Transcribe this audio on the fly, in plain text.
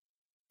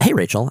Hey,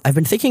 Rachel, I've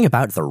been thinking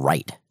about the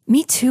right.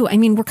 Me too. I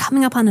mean, we're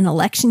coming up on an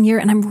election year,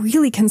 and I'm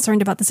really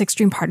concerned about this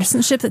extreme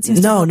partisanship that seems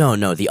No,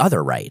 the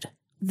other right.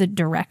 The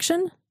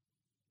direction?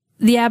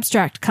 The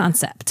abstract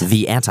concept.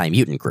 The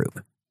anti-mutant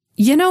group.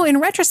 You know, in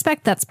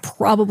retrospect, that's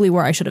probably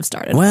where I should have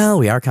started. Well,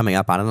 we are coming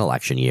up on an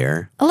election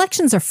year.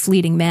 Elections are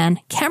fleeting, man.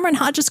 Cameron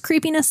Hodges'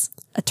 creepiness?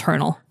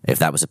 Eternal. If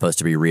that was supposed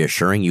to be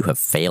reassuring, you have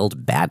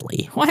failed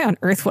badly. Why on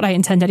earth would I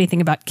intend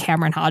anything about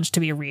Cameron Hodge to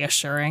be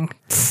reassuring?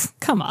 Pfft,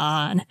 come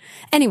on.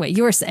 Anyway,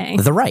 you were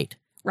saying... The right.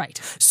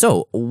 Right.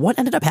 So, what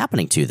ended up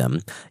happening to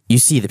them? You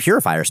see the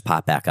Purifiers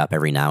pop back up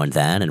every now and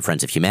then, and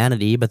Friends of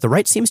Humanity, but the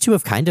right seems to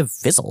have kind of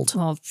fizzled.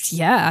 Well,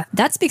 yeah.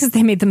 That's because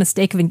they made the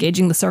mistake of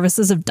engaging the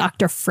services of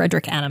Dr.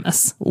 Frederick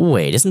Animus.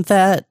 Wait, isn't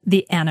that...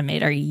 The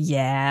Animator,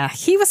 yeah.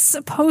 He was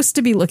supposed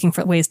to be looking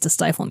for ways to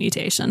stifle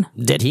mutation.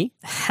 Did he?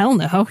 Hell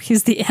no.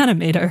 He's the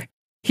Animator.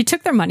 He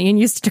took their money and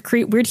used it to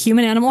create weird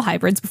human-animal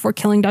hybrids before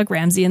killing Doug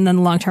Ramsey and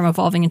then long-term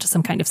evolving into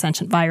some kind of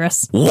sentient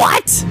virus.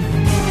 What?!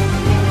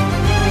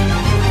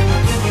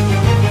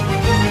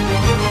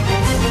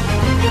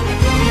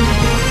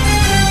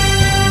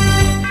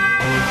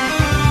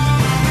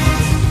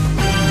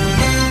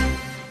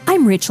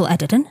 I'm Rachel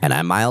Edidin. And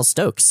I'm Miles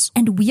Stokes.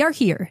 And we are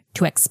here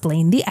to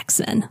explain the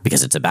X-Men.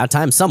 Because it's about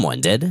time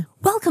someone did.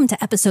 Welcome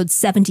to episode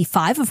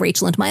 75 of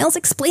Rachel and Miles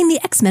Explain the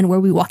X-Men,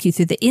 where we walk you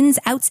through the ins,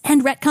 outs,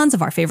 and retcons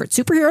of our favorite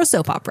superhero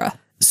soap opera.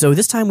 So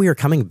this time we are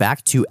coming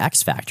back to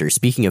X Factor,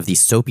 speaking of the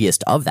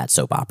soapiest of that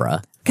soap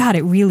opera. God,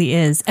 it really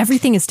is.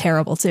 Everything is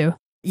terrible, too.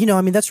 You know,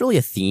 I mean, that's really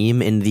a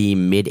theme in the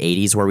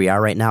mid-'80s where we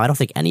are right now. I don't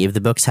think any of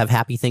the books have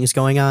happy things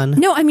going on.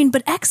 No, I mean,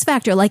 but X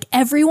Factor, like,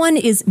 everyone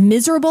is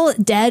miserable,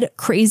 dead,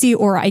 crazy,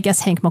 or I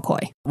guess Hank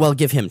McCoy. Well,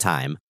 give him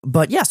time.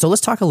 But yeah, so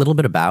let's talk a little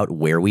bit about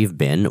where we've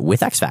been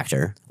with X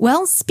Factor.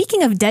 Well,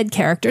 speaking of dead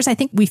characters, I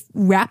think we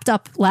wrapped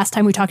up last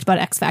time we talked about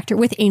X Factor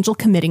with Angel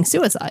committing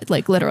suicide.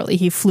 Like, literally,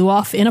 he flew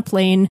off in a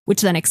plane,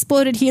 which then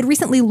exploded. He had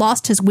recently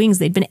lost his wings.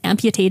 They'd been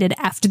amputated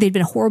after they'd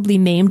been horribly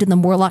maimed in the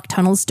Morlock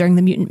tunnels during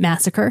the Mutant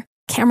Massacre.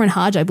 Cameron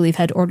Hodge, I believe,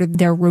 had ordered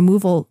their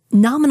removal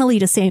nominally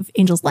to save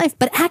Angel's life,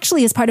 but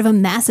actually as part of a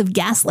massive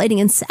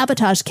gaslighting and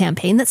sabotage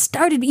campaign that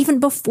started even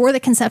before the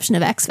conception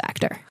of X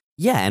Factor.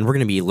 Yeah, and we're going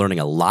to be learning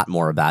a lot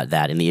more about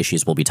that in the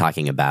issues we'll be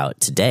talking about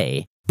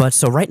today. But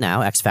so right now,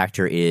 X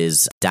Factor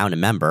is down a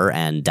member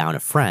and down a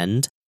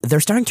friend. They're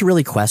starting to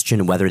really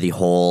question whether the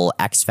whole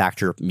X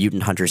Factor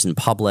mutant hunters in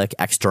public,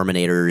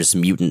 exterminators,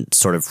 mutant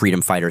sort of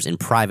freedom fighters in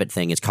private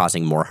thing is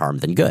causing more harm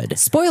than good.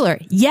 Spoiler,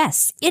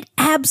 yes, it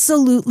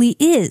absolutely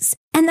is.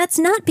 And that's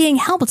not being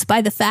helped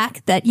by the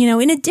fact that, you know,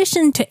 in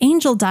addition to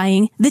Angel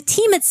dying, the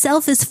team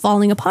itself is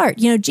falling apart.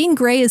 You know, Jean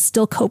Grey is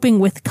still coping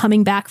with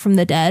coming back from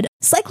the dead.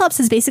 Cyclops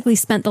has basically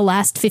spent the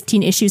last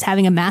 15 issues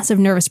having a massive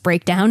nervous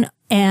breakdown,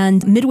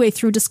 and midway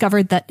through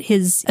discovered that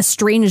his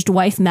estranged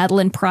wife,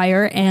 Madeline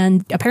Pryor,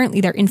 and apparently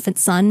their infant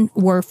son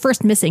were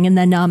first missing, and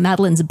then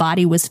Madeline's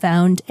body was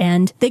found,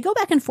 and they go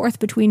back and forth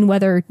between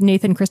whether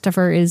Nathan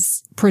Christopher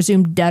is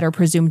presumed dead or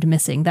presumed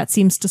missing. That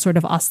seems to sort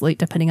of oscillate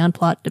depending on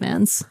plot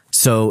demands.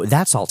 So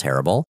that's all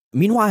terrible.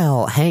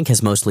 Meanwhile, Hank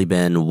has mostly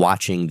been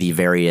watching the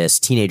various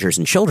teenagers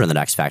and children that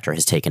X Factor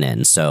has taken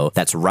in. So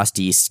that's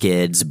Rusty,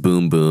 Skids,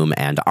 Boom Boom,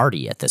 and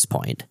Artie at this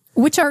point.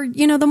 Which are,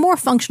 you know, the more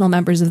functional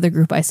members of the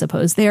group, I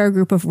suppose. They are a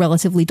group of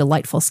relatively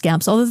delightful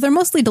scamps, although they're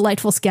mostly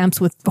delightful scamps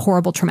with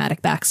horrible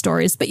traumatic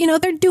backstories. But, you know,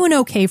 they're doing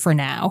okay for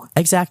now.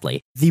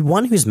 Exactly. The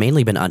one who's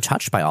mainly been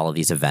untouched by all of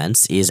these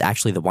events is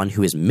actually the one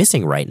who is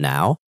missing right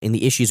now. In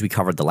the issues we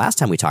covered the last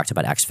time we talked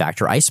about X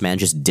Factor, Iceman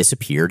just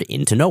disappeared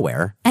into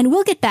nowhere. And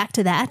we'll get back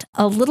to that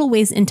a little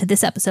ways into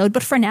this episode,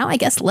 but for now, I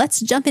guess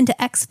let's jump into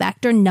X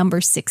Factor number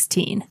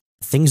 16.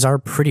 Things are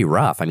pretty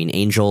rough. I mean,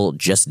 Angel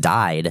just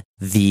died.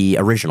 The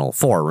original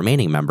 4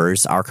 remaining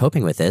members are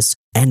coping with this.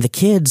 And the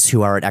kids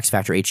who are at X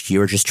Factor HQ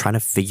are just trying to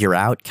figure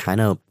out kind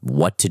of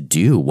what to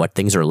do, what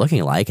things are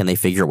looking like. And they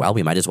figure, well,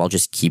 we might as well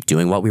just keep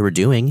doing what we were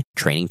doing,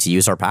 training to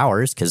use our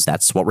powers, because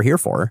that's what we're here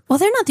for. Well,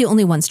 they're not the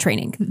only ones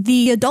training.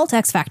 The adult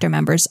X Factor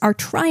members are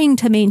trying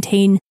to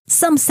maintain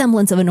some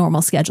semblance of a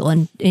normal schedule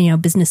and, you know,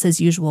 business as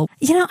usual.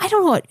 You know, I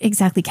don't know what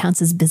exactly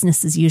counts as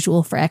business as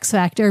usual for X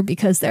Factor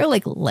because there are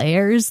like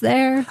layers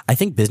there. I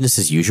think business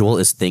as usual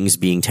is things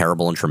being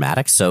terrible and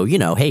traumatic. So, you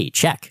know, hey,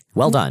 check.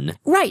 Well done.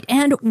 Right.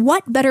 And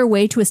what better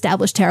way to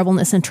establish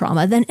terribleness and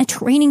trauma than a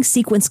training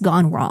sequence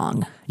gone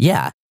wrong?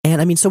 Yeah.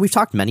 And I mean, so we've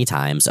talked many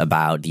times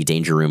about the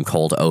Danger Room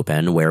Cold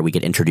Open, where we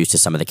get introduced to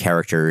some of the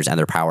characters and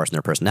their powers and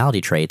their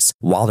personality traits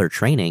while they're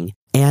training.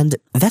 And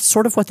that's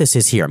sort of what this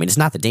is here. I mean, it's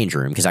not the Danger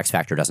Room, because X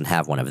Factor doesn't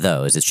have one of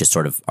those. It's just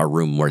sort of a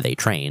room where they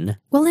train.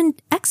 Well, and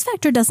X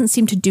Factor doesn't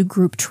seem to do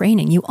group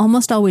training. You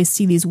almost always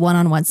see these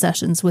one-on-one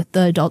sessions with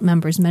the adult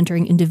members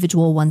mentoring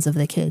individual ones of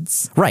the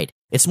kids. Right.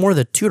 It's more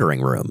the tutoring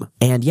room.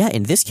 And yeah,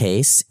 in this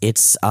case,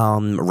 it's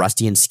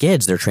Rusty and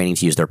Skids. They're training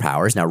to use their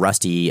powers. Now,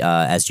 Rusty,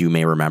 as you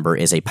may remember,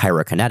 is a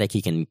pyrokinetic.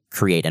 He can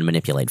create and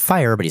manipulate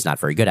fire, but he's not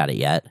very good at it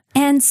yet.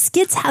 And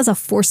Skids has a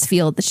force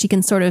field that she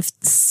can sort of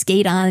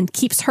skate on,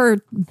 keeps her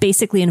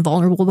basically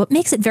invulnerable, but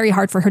makes it very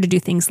hard for her to do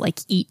things like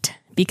eat.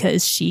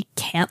 because she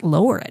can't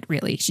lower it,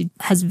 really. She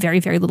has very,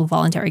 very little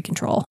voluntary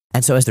control.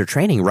 And so as they're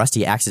training,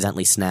 Rusty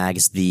accidentally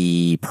snags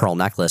the pearl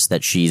necklace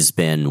that she's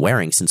been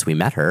wearing since we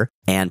met her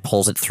and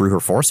pulls it through her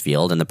force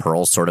field, and the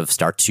pearls sort of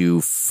start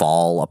to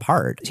fall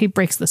apart. She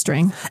breaks the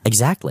string.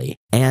 Exactly.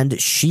 And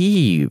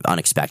she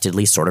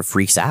unexpectedly sort of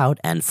freaks out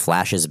and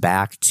flashes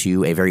back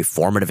to a very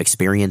formative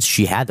experience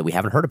she had that we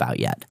haven't heard about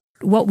yet.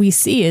 What we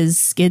see is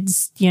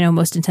Skid's,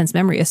 most intense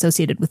memory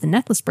associated with the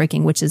necklace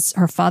breaking, which is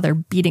her father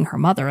beating her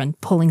mother and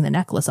pulling the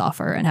necklace off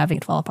her and having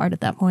it fall apart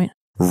at that point.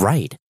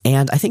 Right.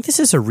 And I think this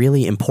is a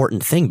really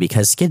important thing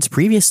because Skids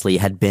previously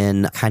had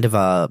been kind of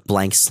a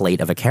blank slate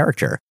of a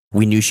character.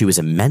 We knew she was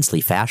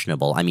immensely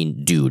fashionable. I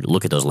mean, dude,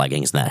 look at those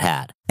leggings and that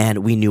hat. And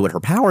we knew what her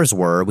powers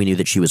were. We knew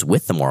that she was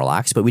with the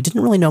Morlocks, but we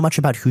didn't really know much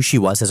about who she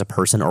was as a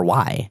person or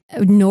why.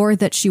 Nor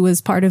that she was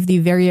part of the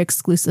very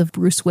exclusive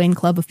Bruce Wayne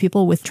club of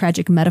people with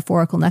tragic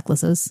metaphorical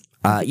necklaces.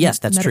 Yes,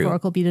 that's true.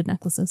 Metaphorical beaded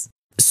necklaces.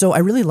 So I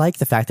really like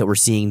the fact that we're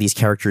seeing these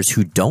characters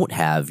who don't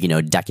have,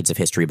 decades of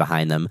history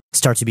behind them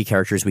start to be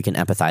characters we can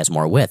empathize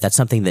more with. That's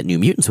something that New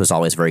Mutants was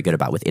always very good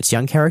about with its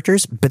young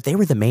characters, but they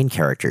were the main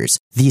characters.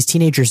 These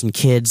teenagers and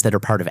kids that are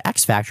part of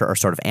X Factor are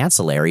sort of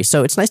ancillary,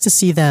 so it's nice to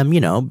see them,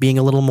 being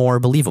a little more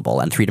believable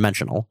and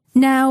three-dimensional.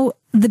 Now,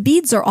 the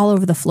beads are all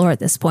over the floor at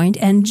this point,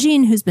 and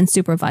Jean, who's been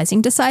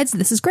supervising, decides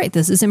this is great.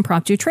 This is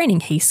impromptu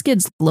training. Hey,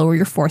 Skids, lower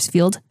your force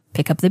field.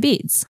 Pick up the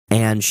beads.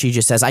 And she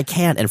just says, I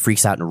can't, and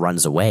freaks out and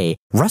runs away.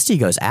 Rusty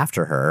goes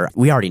after her.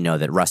 We already know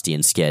that Rusty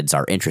and Skids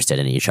are interested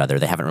in each other.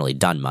 They haven't really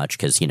done much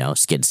because,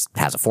 Skids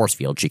has a force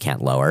field she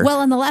can't lower.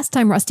 Well, and the last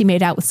time Rusty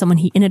made out with someone,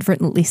 he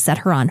inadvertently set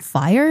her on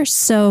fire.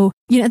 So,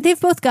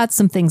 they've both got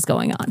some things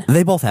going on.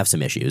 They both have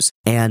some issues.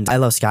 And I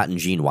love Scott and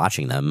Jean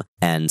watching them.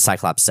 And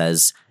Cyclops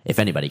says, if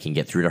anybody can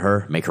get through to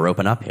her, make her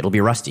open up, it'll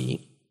be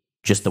Rusty.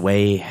 Just the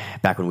way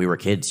back when we were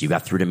kids, you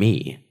got through to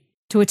me.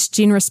 To which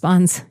Jean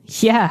responds,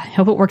 yeah, I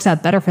hope it works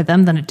out better for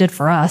them than it did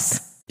for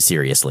us.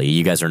 Seriously,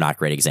 you guys are not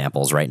great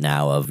examples right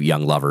now of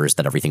young lovers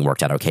that everything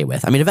worked out okay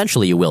with. I mean,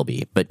 eventually you will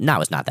be, but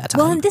now is not that time.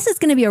 Well, and this is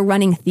going to be a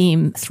running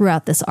theme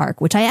throughout this arc,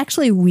 which I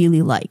actually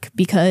really like,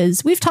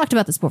 because we've talked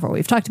about this before.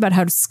 We've talked about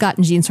how Scott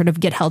and Jean sort of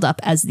get held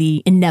up as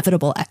the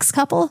inevitable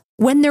ex-couple,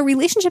 when their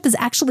relationship is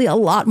actually a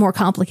lot more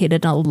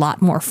complicated and a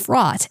lot more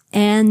fraught.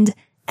 And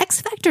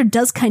X Factor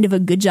does kind of a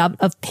good job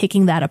of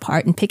picking that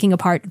apart and picking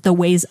apart the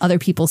ways other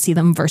people see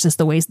them versus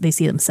the ways they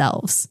see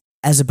themselves.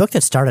 As a book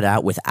that started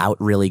out without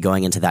really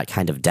going into that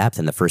kind of depth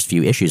in the first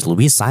few issues,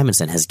 Louise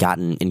Simonson has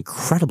gotten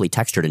incredibly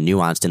textured and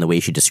nuanced in the way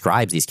she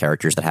describes these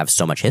characters that have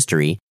so much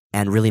history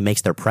and really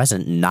makes their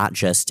present not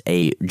just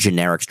a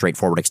generic,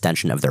 straightforward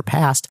extension of their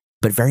past,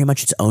 but very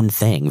much its own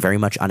thing, very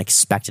much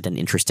unexpected and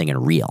interesting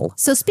and real.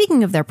 So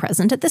speaking of their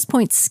present, at this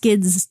point,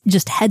 Skids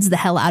just heads the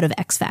hell out of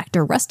X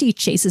Factor. Rusty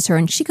chases her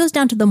and she goes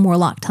down to the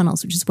Morlock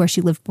tunnels, which is where she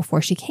lived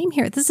before she came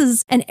here. This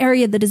is an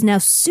area that is now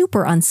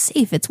super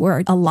unsafe. It's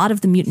where a lot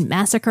of the mutant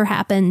massacre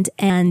happened,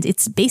 and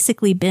it's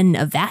basically been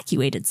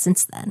evacuated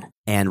since then.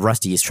 And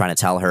Rusty is trying to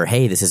tell her,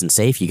 hey, this isn't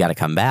safe, you gotta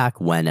come back,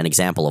 when an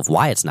example of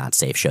why it's not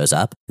safe shows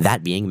up,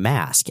 that being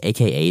Mask,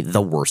 aka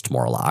the worst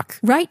Morlock.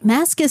 Right,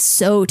 Mask is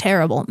so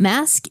terrible.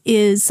 Mask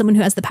is someone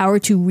who has the power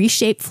to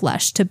reshape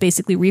flesh, to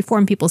basically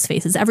reform people's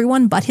faces,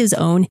 everyone but his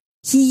own.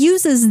 He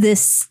uses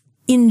this,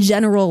 in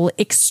general,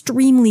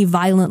 extremely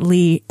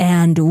violently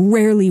and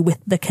rarely with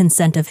the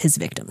consent of his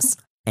victims.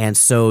 And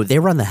so they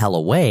run the hell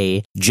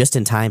away just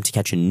in time to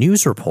catch a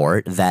news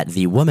report that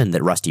the woman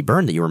that Rusty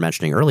burned that you were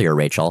mentioning earlier,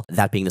 Rachel,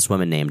 that being this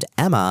woman named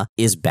Emma,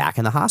 is back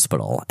in the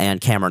hospital. And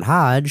Cameron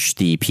Hodge,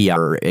 the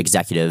PR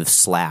executive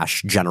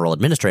 / general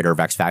administrator of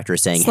X Factor,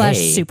 is saying, hey...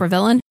 /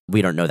 supervillain?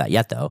 We don't know that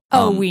yet, though.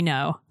 Oh, we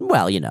know.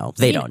 Well,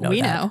 they don't know that.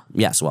 We know.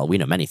 Yes, well, we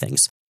know many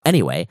things.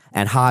 Anyway,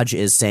 and Hodge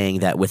is saying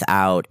that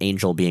without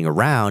Angel being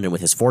around and with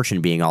his fortune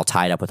being all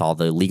tied up with all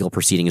the legal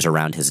proceedings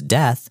around his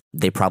death,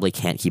 they probably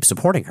can't keep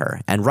supporting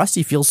her. And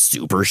Rusty feels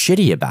super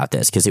shitty about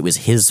this because it was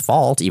his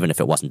fault, even if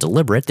it wasn't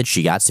deliberate, that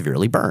she got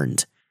severely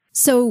burned.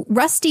 So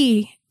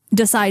Rusty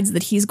decides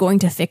that he's going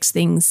to fix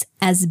things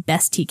as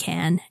best he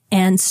can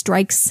and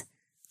strikes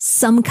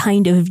some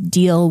kind of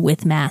deal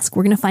with Mask.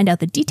 We're going to find out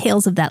the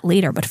details of that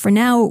later. But for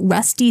now,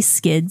 Rusty,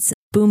 Skids,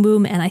 Boom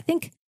Boom, and I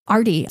think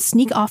Artie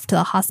sneak off to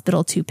the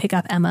hospital to pick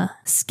up Emma.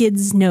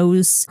 Skids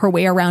knows her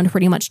way around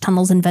pretty much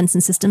tunnels and vents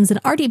and systems, and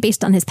Artie,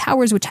 based on his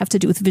powers, which have to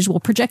do with visual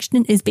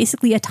projection, is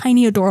basically a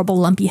tiny, adorable,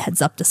 lumpy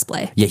heads-up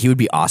display. Yeah, he would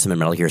be awesome in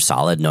Metal Gear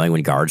Solid, knowing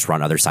when guards were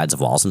on other sides of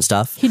walls and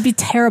stuff. He'd be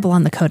terrible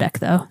on the codec,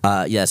 though.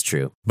 Yeah, that's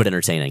true, but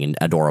entertaining and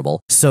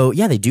adorable. So,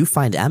 yeah, they do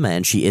find Emma,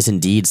 and she is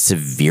indeed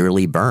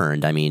severely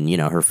burned. I mean,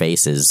 her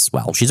face is,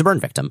 well, she's a burn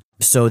victim.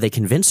 So they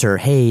convince her,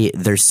 hey,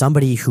 there's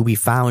somebody who we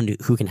found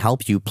who can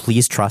help you.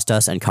 Please trust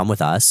us and come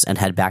with us and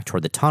head back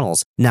toward the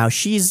tunnels. Now,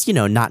 she's,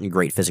 not in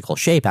great physical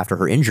shape after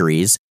her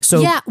injuries.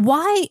 So yeah,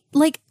 why,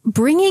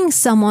 bringing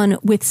someone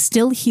with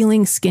still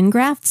healing skin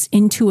grafts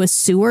into a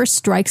sewer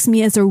strikes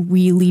me as a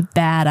really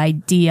bad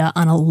idea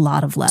on a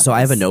lot of levels. So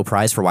I have a no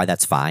prize for why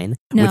that's fine.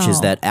 which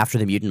is that after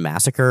the mutant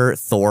massacre,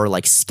 Thor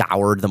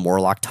scoured the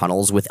Morlock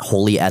tunnels with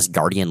holy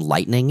Asgardian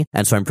lightning.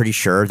 And so I'm pretty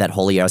sure that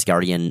holy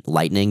Asgardian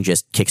lightning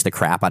just kicks the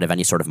crap out of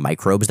any sort of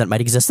microbes that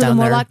might exist down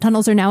there. So the Morlock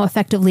tunnels are now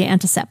effectively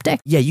antiseptic?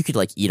 Yeah, you could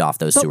eat off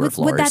those sewer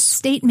floors. Would that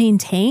state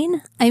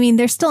maintain? I mean,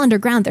 they're still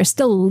underground. They're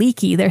still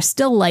leaky. They're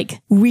still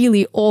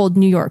really old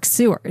New York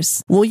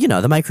sewers. Well,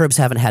 the microbes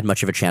haven't had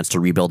much of a chance to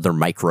rebuild their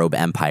microbe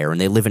empire, and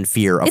they live in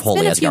fear of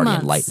holy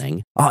Asgardian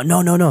lightning. Oh,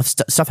 no.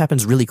 Stuff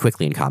happens really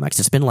quickly in comics.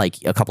 It's been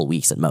a couple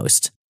weeks at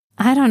most.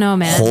 I don't know,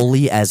 man.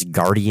 Holy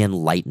Asgardian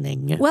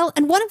lightning. Well,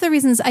 and one of the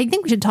reasons I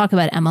think we should talk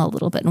about Emma a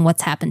little bit and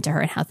what's happened to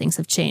her and how things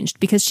have changed,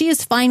 because she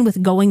is fine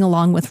with going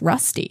along with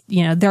Rusty.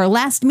 Their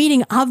last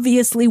meeting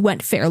obviously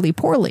went fairly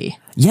poorly.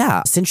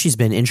 Yeah, since she's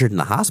been injured in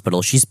the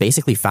hospital, she's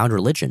basically found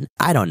religion.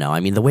 I don't know.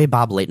 I mean, the way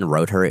Bob Layton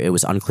wrote her, it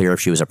was unclear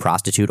if she was a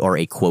prostitute or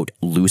a, quote,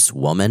 loose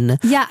woman.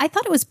 Yeah, I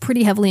thought it was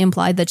pretty heavily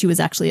implied that she was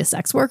actually a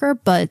sex worker,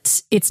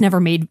 but it's never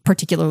made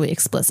particularly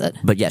explicit.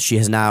 But yes, she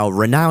has now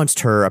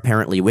renounced her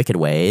apparently wicked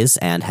ways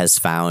and has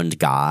found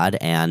God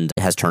and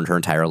has turned her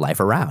entire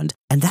life around.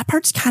 And that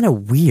part's kind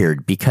of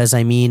weird because,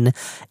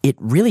 it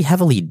really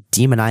heavily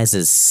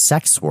demonizes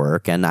sex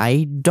work, and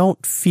I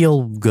don't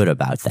feel good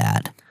about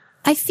that.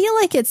 I feel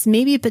like it's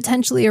maybe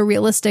potentially a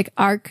realistic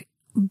arc,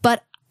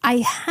 but I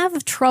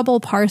have trouble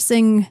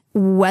parsing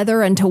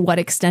whether and to what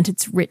extent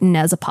it's written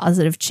as a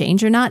positive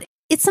change or not.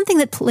 It's something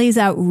that plays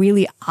out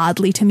really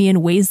oddly to me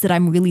in ways that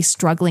I'm really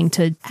struggling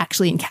to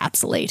actually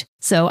encapsulate.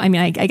 So,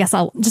 I guess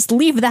I'll just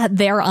leave that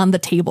there on the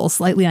table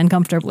slightly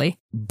uncomfortably.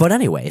 But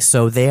anyway,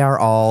 so they are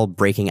all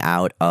breaking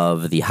out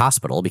of the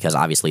hospital because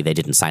obviously they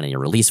didn't sign any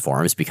release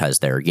forms because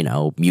they're,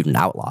 mutant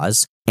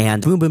outlaws.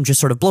 And Boom Boom just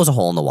sort of blows a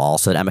hole in the wall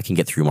so that Emma can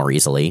get through more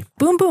easily.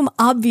 Boom Boom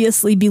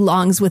obviously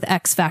belongs with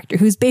X Factor,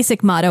 whose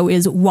basic motto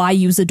is, why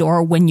use a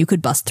door when you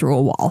could bust through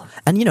a wall?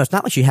 And, it's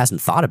not like she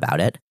hasn't thought about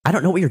it. I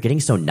don't know what you're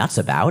getting so nuts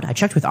about. I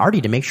checked with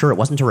Artie to make sure it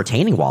wasn't a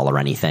retaining wall or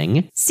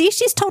anything. See,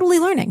 she's totally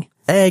learning.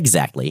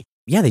 Exactly.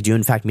 Yeah, they do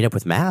in fact meet up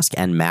with Mask,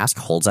 and Mask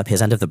holds up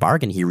his end of the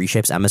bargain. He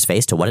reshapes Emma's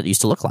face to what it used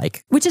to look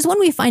like. Which is when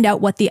we find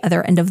out what the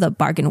other end of the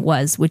bargain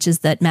was, which is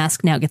that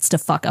Mask now gets to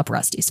fuck up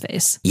Rusty's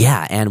face.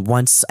 Yeah, and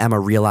once Emma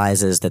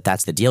realizes that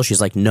that's the deal, she's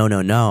like,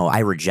 no, I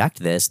reject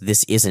this.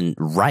 This isn't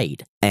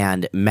right.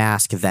 And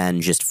Mask then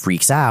just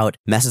freaks out,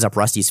 messes up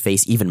Rusty's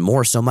face even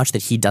more, so much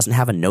that he doesn't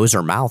have a nose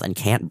or mouth and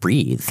can't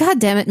breathe. God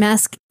damn it,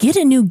 Mask. Get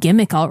a new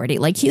gimmick already.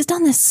 He's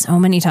done this so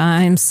many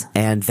times.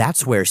 And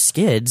that's where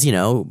Skids,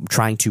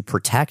 trying to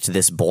protect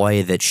this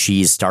boy that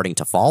she's starting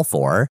to fall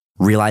for,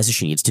 realizes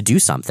she needs to do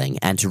something.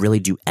 And to really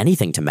do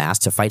anything to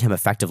Mask, to fight him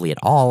effectively at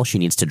all, she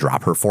needs to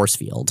drop her force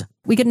field.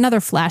 We get another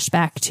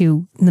flashback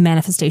to the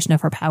manifestation of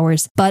her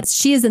powers, but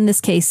she is in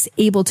this case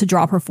able to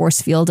drop her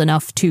force field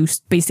enough to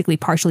basically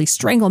partially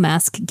strangle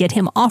Mask, get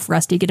him off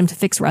Rusty, get him to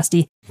fix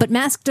Rusty. But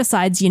Mask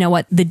decides, you know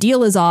what, the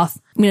deal is off.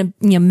 I'm going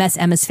to mess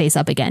Emma's face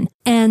up again.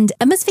 And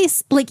Emma's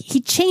face,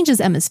 he changes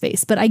Emma's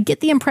face, but I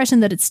get the impression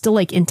that it's still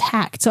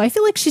intact. So I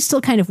feel like she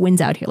still kind of wins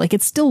out here.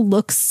 It still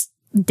looks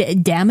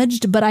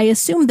damaged, but I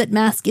assume that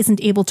Mask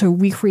isn't able to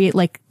recreate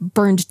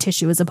burned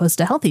tissue as opposed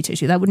to healthy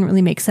tissue. That wouldn't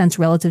really make sense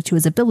relative to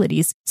his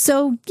abilities.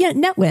 So, yeah,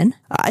 net win.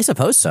 I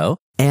suppose so.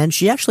 And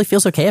she actually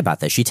feels okay about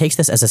this. She takes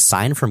this as a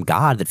sign from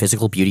God that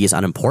physical beauty is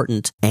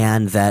unimportant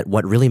and that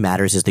what really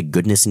matters is the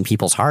goodness in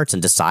people's hearts,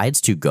 and decides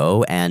to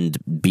go and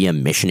be a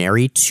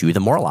missionary to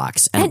the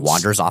Morlocks and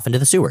wanders off into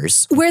the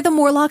sewers. Where the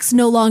Morlocks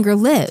no longer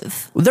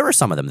live. There are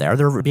some of them there.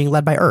 They're being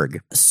led by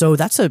Urg. So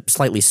that's a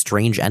slightly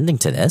strange ending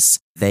to this.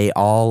 They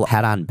all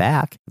head on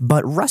back,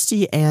 but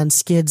Rusty and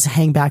Skids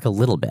hang back a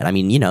little bit.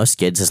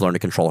 Skids has learned to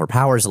control her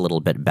powers a little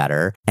bit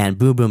better, and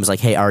Boom Boom's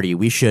like, hey, Artie,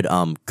 we should,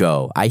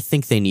 go. I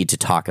think they need to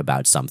talk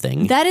about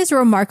something. That is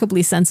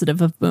remarkably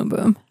sensitive of Boom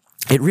Boom.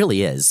 It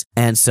really is.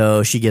 And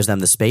so she gives them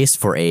the space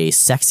for a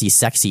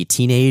sexy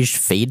teenage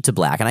fade to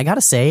black. And I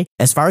gotta say,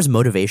 as far as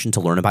motivation to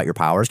learn about your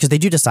powers, because they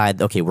do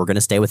decide, okay, we're going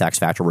to stay with X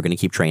Factor, we're going to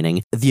keep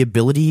training. The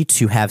ability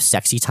to have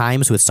sexy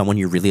times with someone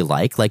you really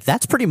like,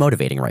 that's pretty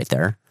motivating right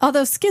there.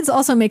 Although Skids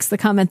also makes the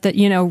comment that,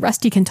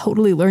 Rusty can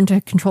totally learn to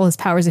control his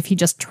powers if he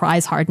just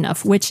tries hard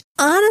enough, which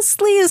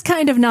honestly is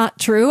kind of not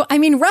true.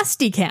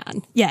 Rusty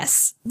can,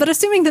 yes. But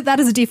assuming that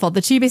is a default,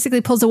 that she basically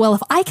pulls a, well,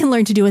 if I can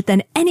learn to do it,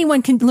 then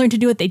anyone can learn to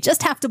do it. They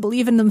just have to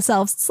believe in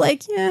themselves.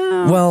 It's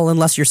yeah. Well,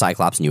 unless you're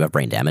Cyclops and you have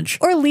brain damage.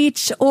 Or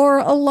Leech, or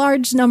a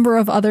large number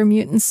of other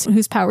mutants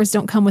whose powers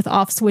don't come with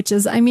off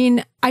switches.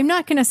 I'm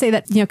not going to say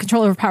that,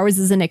 control over powers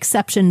is an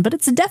exception, but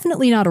it's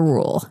definitely not a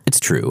rule. It's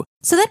true.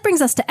 So that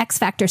brings us to X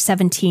Factor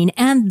 17,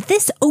 and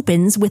this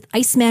opens with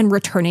Iceman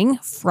returning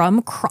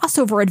from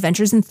crossover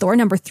adventures in Thor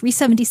number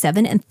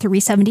 377 and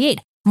 378.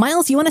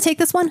 Miles, you want to take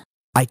this one?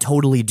 I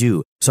totally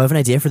do. So I have an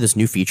idea for this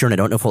new feature, and I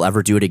don't know if we'll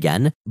ever do it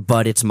again,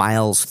 but it's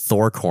Miles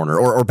Thor Corner,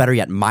 or better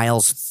yet,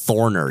 Miles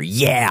Thorner.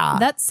 Yeah!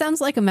 That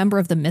sounds like a member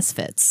of the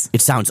Misfits.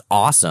 It sounds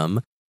awesome.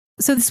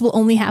 So this will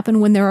only happen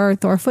when there are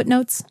Thor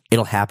footnotes?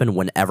 It'll happen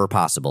whenever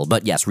possible,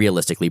 but yes,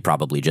 realistically,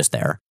 probably just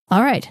there.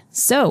 All right,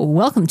 so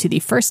welcome to the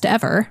first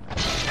ever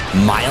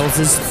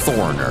Miles's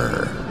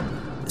Thorner.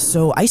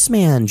 So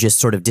Iceman just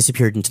sort of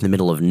disappeared into the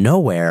middle of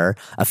nowhere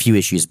a few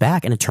issues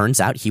back, and it turns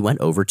out he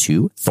went over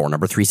to Thor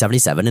number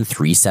 377 and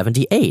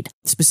 378.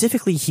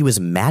 Specifically, he was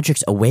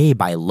magicked away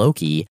by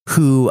Loki,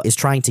 who is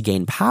trying to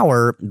gain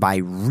power by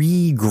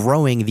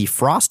regrowing the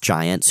frost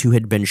giants who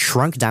had been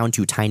shrunk down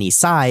to tiny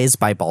size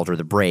by Balder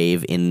the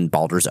Brave in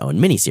Balder's own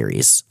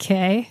miniseries.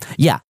 Okay.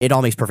 Yeah, it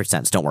all makes perfect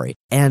sense, don't worry.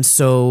 And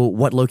so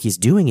what Loki's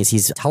doing is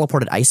he's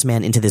teleported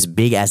Iceman into this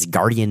big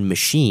Asgardian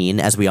machine.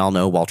 As we all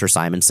know, Walter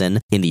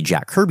Simonson in the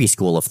Jack Kirby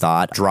school of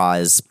thought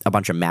draws a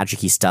bunch of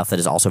magic-y stuff that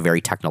is also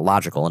very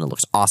technological, and it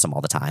looks awesome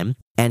all the time.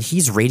 And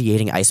he's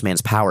radiating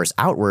Iceman's powers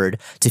outward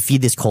to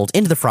feed this cold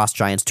into the frost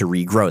giants to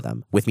regrow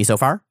them. With me so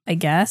far? I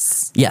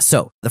guess. Yeah,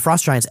 so the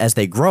frost giants, as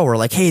they grow, are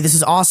like, hey, this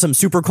is awesome,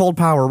 super cold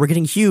power, we're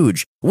getting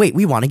huge. Wait,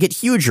 we want to get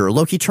huger.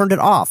 Loki turned it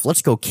off.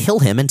 Let's go kill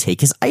him and take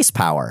his ice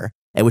power.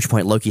 At which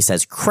point Loki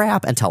says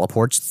crap and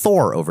teleports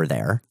Thor over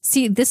there.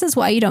 See, this is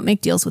why you don't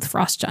make deals with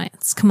frost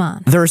giants. Come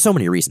on. There are so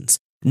many reasons.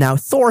 Now,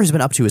 Thor has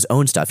been up to his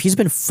own stuff. He's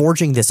been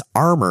forging this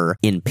armor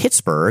in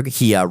Pittsburgh.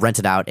 He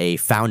rented out a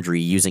foundry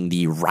using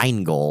the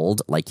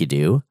Rheingold, like you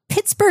do.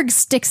 Pittsburgh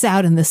sticks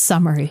out in this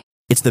summary.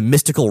 It's the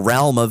mystical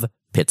realm of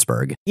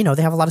Pittsburgh. You know,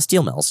 they have a lot of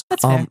steel mills.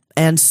 That's fair.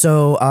 And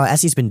so,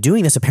 as he's been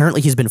doing this,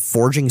 apparently he's been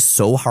forging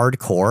so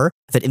hardcore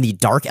that in the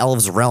Dark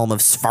Elves realm of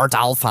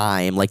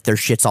Svartalfheim, like, their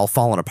shit's all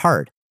falling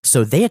apart.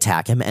 So they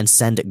attack him and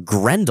send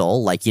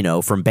Grendel, like, you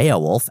know, from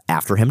Beowulf,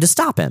 after him to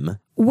stop him.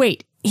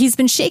 Wait, he's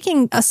been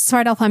shaking a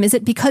Svartalfheim. Is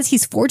it because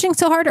he's forging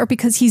so hard or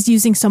because he's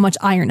using so much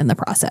iron in the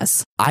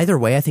process? Either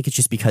way, I think it's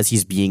just because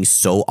he's being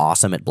so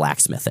awesome at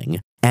blacksmithing.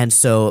 And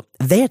so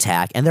they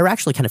attack, and they're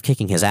actually kind of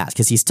kicking his ass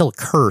because he's still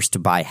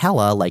cursed by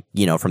Hela, like,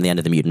 you know, from the end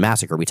of the Mutant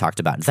Massacre. We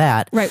talked about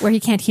that. Right, where he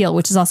can't heal,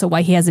 which is also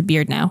why he has a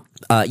beard now.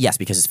 Yes,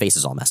 because his face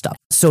is all messed up.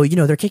 So, you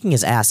know, they're kicking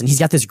his ass, and he's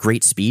got this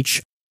great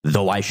speech.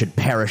 Though I should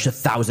perish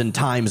 1,000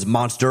 times,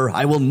 monster,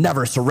 I will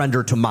never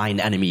surrender to mine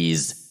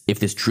enemies. If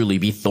this truly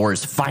be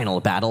Thor's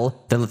final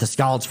battle, then let the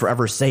Skalds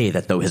forever say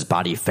that though his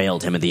body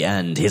failed him in the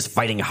end, his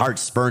fighting heart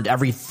spurned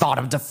every thought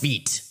of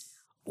defeat.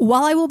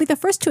 While I will be the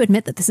first to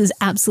admit that this is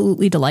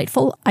absolutely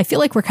delightful, I feel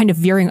like we're kind of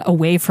veering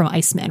away from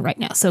Iceman right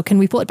now. So can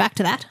we pull it back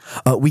to that?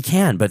 We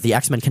can, but the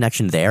X-Men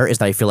connection there is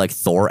that I feel like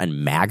Thor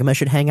and Magma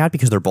should hang out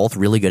because they're both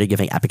really good at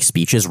giving epic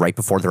speeches right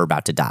before they're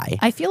about to die.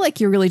 I feel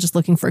like you're really just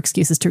looking for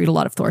excuses to read a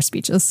lot of Thor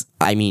speeches.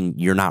 I mean,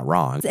 you're not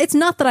wrong. It's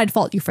not that I'd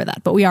fault you for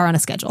that, but we are on a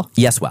schedule.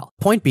 Yes, well,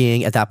 point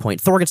being, at that point,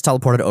 Thor gets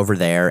teleported over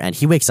there, and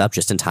he wakes up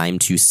just in time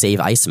to save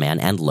Iceman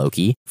and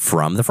Loki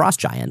from the Frost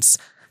Giants.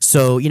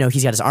 So, you know,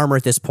 he's got his armor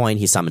at this point.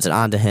 He summons it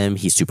onto him.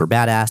 He's super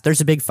badass. There's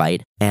a big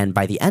fight. And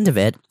by the end of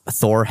it,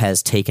 Thor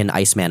has taken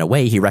Iceman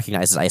away. He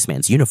recognizes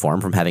Iceman's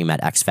uniform from having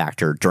met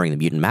X-Factor during the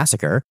Mutant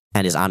Massacre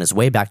and is on his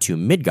way back to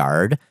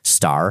Midgard,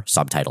 star,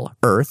 subtitle,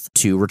 Earth,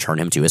 to return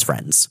him to his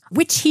friends.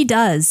 Which he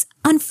does.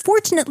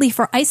 Unfortunately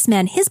for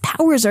Iceman, his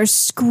powers are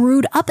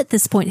screwed up at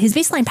this point. His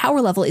baseline power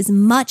level is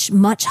much,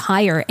 much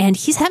higher, and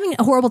he's having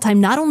a horrible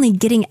time not only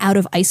getting out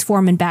of ice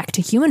form and back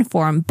to human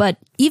form, but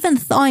even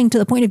thawing to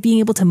the point of being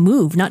able to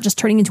move, not just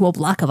turning into a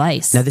block of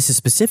ice. Now, this is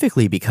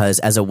specifically because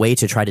as a way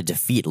to try to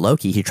defeat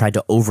Loki, he tried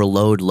to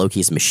overload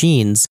Loki's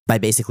machines by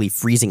basically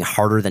freezing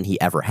harder than he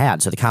ever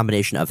had. So the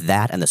combination of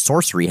that and the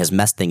sorcery has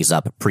messed things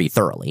up pretty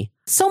thoroughly.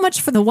 So much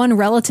for the one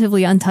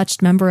relatively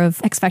untouched member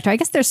of X-Factor. I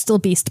guess there's still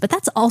Beast, but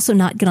that's also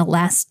not going to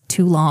last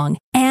too long.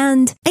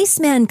 And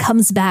Iceman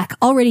comes back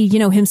already, you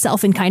know,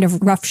 himself in kind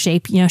of rough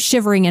shape, you know,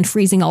 shivering and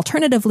freezing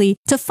alternatively,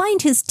 to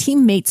find his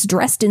teammates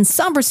dressed in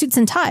somber suits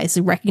and ties.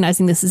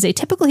 Recognizing this is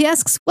atypical, he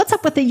asks, "What's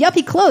up with the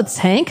yuppie clothes,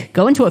 Hank?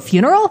 Going to a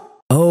funeral?"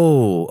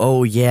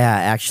 Oh, yeah,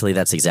 actually,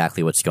 that's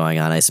exactly what's going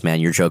on, Iceman.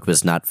 Your joke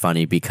was not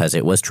funny because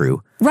it was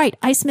true. Right,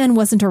 Iceman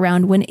wasn't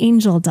around when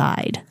Angel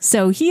died.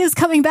 So he is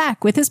coming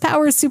back with his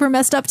powers super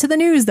messed up to the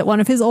news that one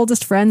of his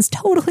oldest friends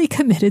totally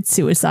committed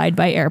suicide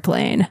by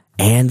airplane.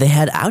 And they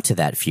head out to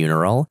that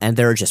funeral, and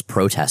there are just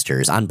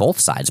protesters on both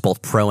sides,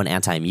 both pro and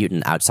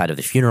anti-mutant outside of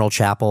the funeral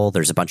chapel.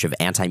 There's a bunch of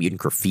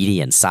anti-mutant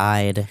graffiti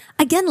inside.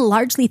 Again,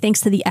 largely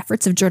thanks to the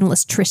efforts of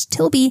journalist Trish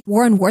Tilby,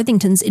 Warren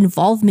Worthington's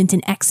involvement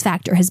in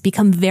X-Factor has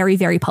become very,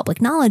 very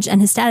public knowledge,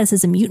 and his status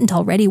as a mutant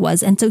already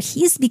was, and so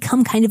he's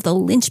become kind of the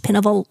linchpin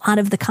of a lot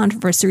of the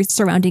controversy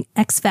surrounding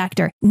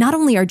X-Factor. Not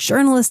only are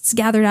journalists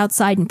gathered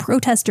outside and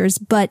protesters,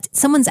 but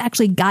someone's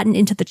actually gotten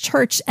into the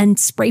church and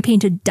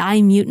spray-painted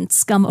 "Die Mutant"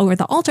 scum over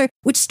the altar,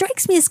 which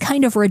strikes me as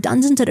kind of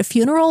redundant at a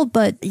funeral,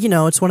 but... You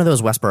know, it's one of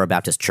those Westboro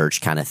Baptist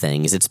Church kind of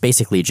things. It's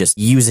basically just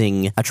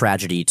using a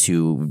tragedy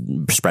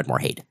to spread more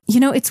hate. You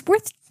know, it's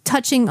worth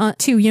touching on,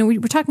 too, you know,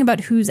 we're talking about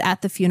who's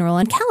at the funeral,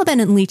 and Caliban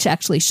and Leech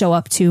actually show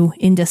up, too,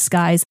 in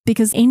disguise,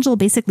 because Angel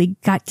basically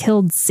got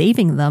killed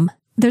saving them.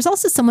 There's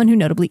also someone who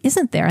notably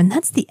isn't there, and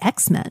that's the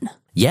X-Men.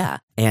 Yeah,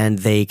 and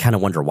they kind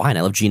of wonder why, and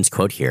I love Jean's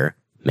quote here.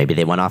 Maybe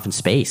they went off in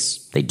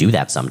space. They do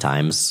that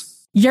sometimes.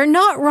 You're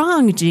not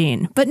wrong,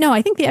 Jean. But no,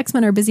 I think the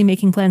X-Men are busy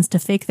making plans to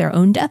fake their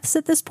own deaths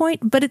at this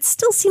point, but it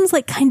still seems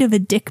like kind of a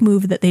dick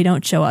move that they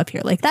don't show up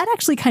here. Like, that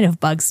actually kind of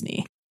bugs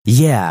me.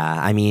 Yeah,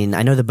 I mean,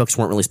 I know the books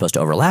weren't really supposed to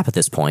overlap at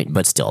this point,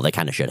 but still, they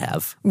kind of should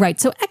have. Right,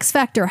 so X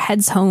Factor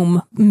heads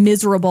home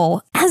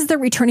miserable. As they're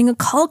returning, a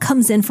call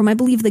comes in from, I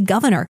believe, the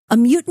governor. A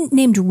mutant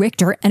named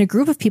Richter and a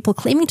group of people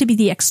claiming to be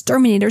the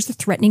exterminators are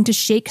threatening to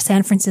shake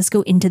San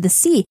Francisco into the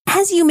sea.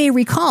 As you may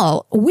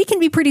recall, we can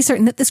be pretty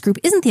certain that this group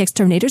isn't the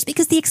exterminators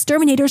because the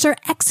exterminators are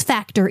X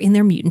Factor in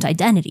their mutant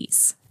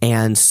identities.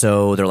 And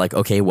so they're like,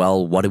 okay,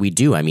 well, what do we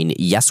do? I mean,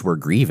 yes, we're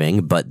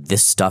grieving, but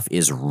this stuff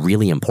is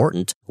really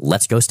important.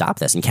 Let's go stop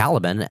this. And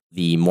Caliban,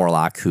 the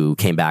Morlock who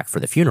came back for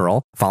the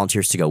funeral,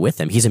 volunteers to go with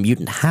them. He's a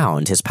mutant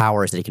hound. His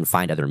power is that he can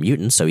find other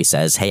mutants. So he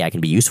says, hey, I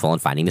can be useful in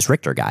finding this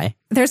Richter guy.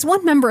 There's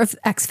one member of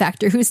X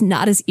Factor who's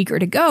not as eager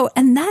to go,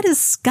 and that is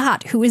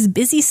Scott, who is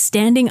busy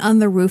standing on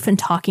the roof and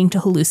talking to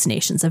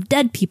hallucinations of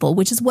dead people,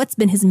 which is what's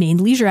been his main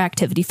leisure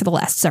activity for the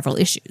last several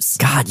issues.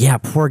 God, yeah,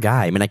 poor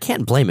guy. I mean, I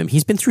can't blame him.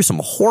 He's been through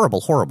some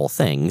horrible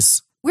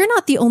things. We're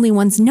not the only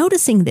ones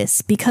noticing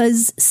this,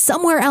 because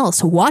somewhere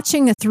else,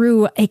 watching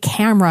through a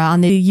camera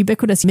on the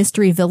ubiquitous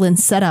mystery villain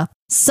setup,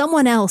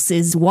 someone else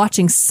is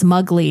watching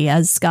smugly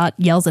as Scott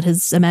yells at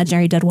his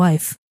imaginary dead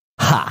wife.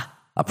 Ha!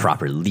 A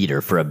proper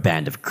leader for a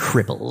band of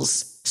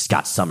cripples.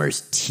 Scott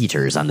Summers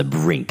teeters on the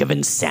brink of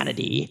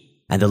insanity,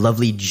 and the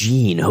lovely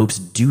Jean hopes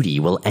duty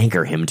will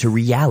anchor him to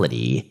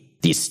reality.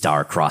 These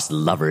star-crossed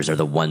lovers are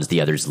the ones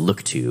the others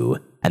look to,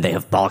 and they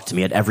have balked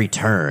me at every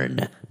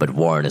turn. But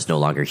Warren is no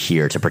longer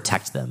here to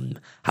protect them.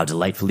 How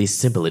delightfully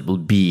simple it will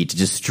be to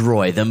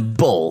destroy them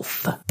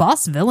both.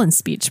 Boss villain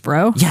speech,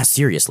 bro. Yeah,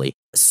 seriously.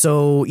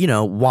 So,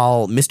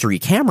 while Mystery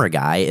Camera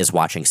Guy is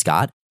watching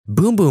Scott,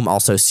 Boom Boom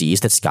also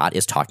sees that Scott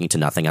is talking to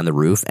nothing on the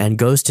roof and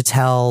goes to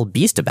tell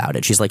Beast about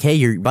it. She's like, hey,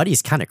 your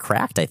buddy's kind of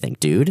cracked, I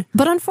think, dude.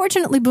 But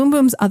unfortunately, Boom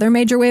Boom's other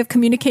major way of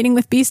communicating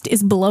with Beast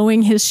is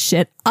blowing his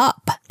shit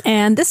up.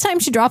 And this time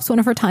she drops one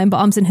of her time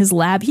bombs in his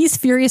lab. He's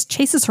furious,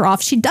 chases her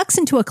off. She ducks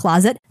into a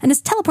closet and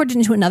is teleported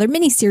into another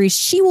miniseries.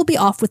 She will be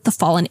off with the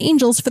Fallen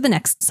Angels for the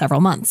next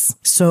several months.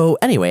 So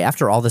anyway,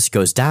 after all this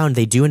goes down,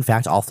 they do in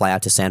fact all fly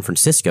out to San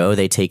Francisco.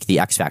 They take the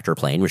X Factor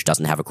plane, which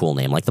doesn't have a cool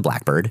name like the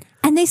Blackbird.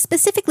 And they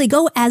specifically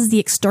go as the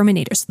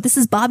exterminators. This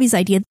is Bobby's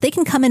idea. They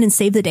can come in and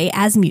save the day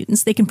as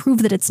mutants. They can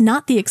prove that it's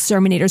not the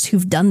exterminators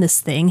who've done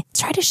this thing.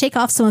 Try to shake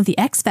off some of the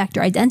X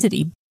Factor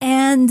identity.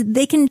 And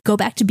they can go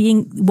back to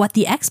being what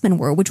the X-Men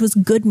were, which was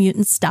good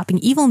mutants stopping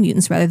evil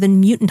mutants rather than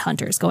mutant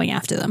hunters going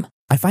after them.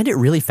 I find it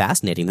really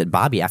fascinating that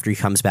Bobby, after he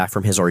comes back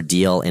from his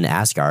ordeal in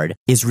Asgard,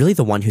 is really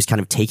the one who's kind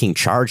of taking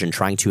charge and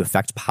trying to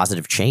affect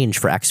positive change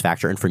for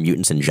X-Factor and for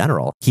mutants in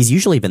general. He's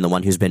usually been the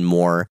one who's been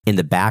more in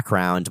the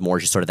background, more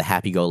just sort of the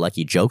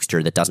happy-go-lucky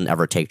jokester that doesn't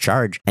ever take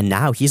charge. And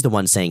now he's the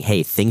one saying,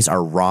 hey, things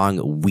are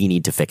wrong, we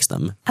need to fix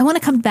them. I want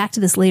to come back to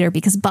this later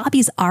because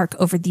Bobby's arc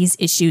over these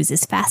issues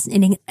is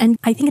fascinating and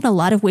I think in a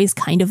lot of ways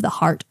kind of the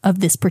heart of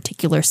this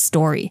particular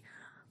story.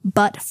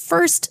 But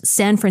first,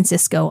 San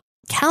Francisco.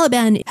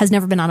 Caliban has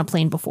never been on a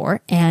plane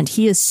before, and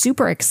he is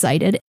super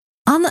excited.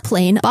 On the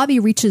plane, Bobby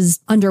reaches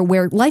under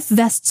where life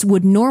vests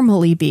would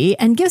normally be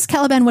and gives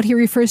Caliban what he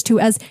refers to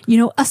as,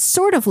 a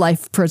sort of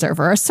life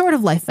preserver, a sort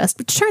of life vest,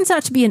 which turns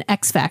out to be an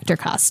X Factor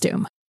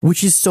costume.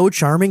 Which is so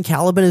charming.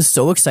 Caliban is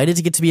so excited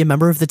to get to be a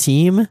member of the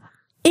team.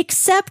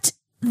 Except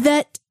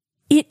that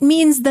it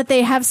means that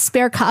they have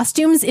spare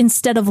costumes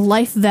instead of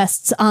life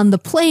vests on the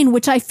plane,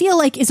 which I feel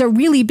like is a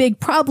really big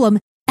problem,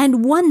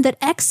 and one that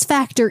X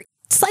Factor,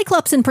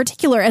 Cyclops in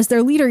particular, as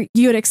their leader,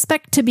 you would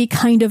expect to be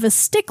kind of a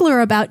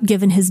stickler about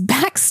given his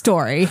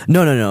backstory.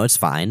 No, it's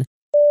fine.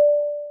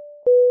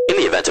 In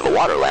the event of a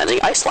water landing,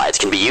 ice slides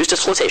can be used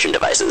as flotation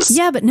devices.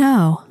 Yeah, but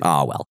no.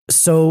 Oh, well.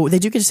 So they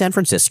do get to San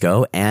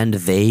Francisco, and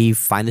they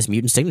find this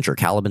mutant signature.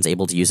 Caliban's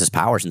able to use his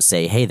powers and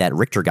say, hey, that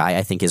Richter guy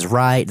I think is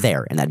right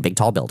there in that big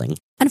tall building.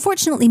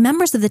 Unfortunately,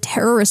 members of the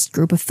terrorist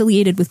group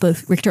affiliated with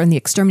both Richter and the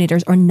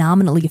Exterminators, or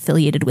nominally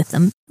affiliated with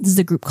them, this is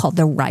a group called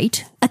the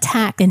Right,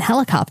 attack in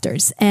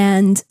helicopters.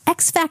 And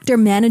X Factor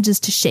manages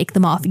to shake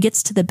them off,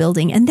 gets to the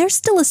building, and they're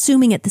still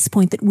assuming at this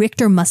point that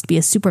Richter must be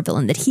a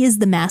supervillain, that he is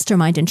the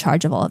mastermind in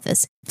charge of all of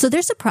this. So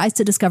they're surprised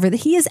to discover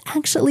that he is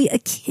actually a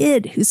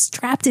kid who's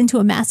strapped into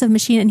a massive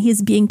machine and he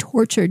is being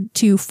tortured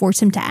to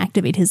force him to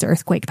activate his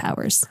earthquake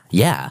powers.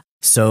 Yeah.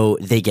 So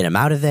they get him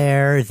out of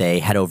there. They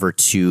head over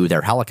to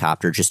their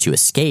helicopter just to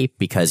escape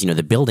because,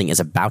 the building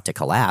is about to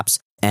collapse.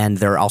 And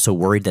they're also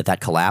worried that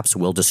collapse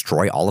will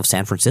destroy all of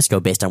San Francisco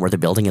based on where the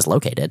building is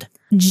located.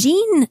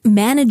 Jean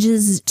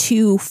manages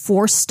to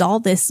forestall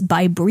this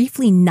by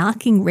briefly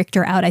knocking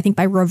Richter out, I think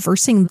by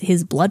reversing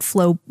his blood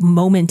flow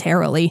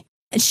momentarily.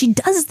 She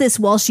does this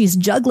while she's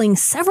juggling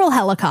several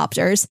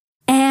helicopters.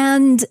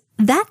 And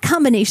that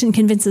combination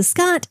convinces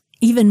Scott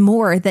even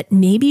more that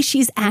maybe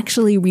she's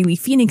actually really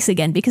Phoenix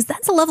again, because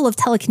that's a level of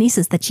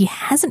telekinesis that she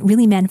hasn't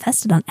really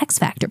manifested on X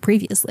Factor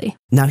previously.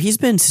 Now, he's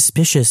been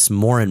suspicious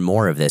more and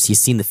more of this. He's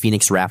seen the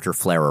Phoenix Raptor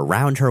flare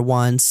around her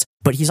once,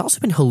 but he's also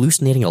been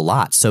hallucinating a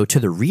lot. So to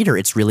the reader,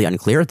 it's really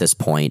unclear at this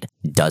point.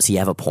 Does he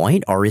have a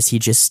point, or is he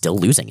just still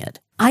losing it?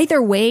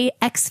 Either way,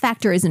 X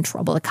Factor is in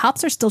trouble. The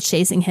cops are still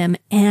chasing him,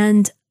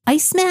 and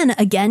Iceman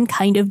again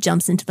kind of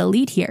jumps into the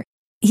lead here.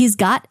 He's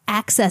got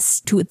access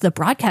to the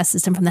broadcast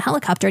system from the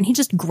helicopter and he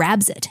just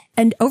grabs it.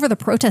 And over the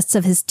protests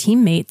of his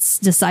teammates,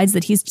 decides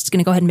that he's just going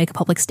to go ahead and make a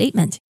public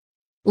statement.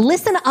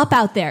 Listen up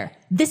out there.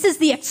 This is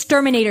the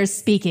exterminators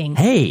speaking.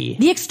 Hey.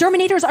 The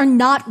exterminators are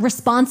not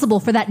responsible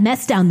for that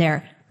mess down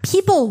there.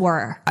 People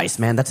were.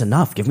 Iceman, that's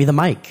enough. Give me the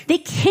mic. They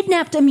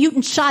kidnapped a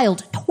mutant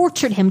child,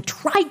 tortured him,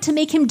 tried to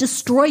make him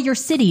destroy your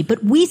city,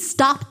 but we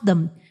stopped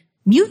them.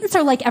 Mutants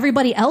are like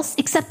everybody else,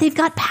 except they've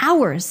got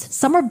powers.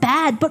 Some are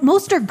bad, but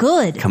most are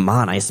good. Come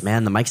on,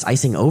 Iceman. The mic's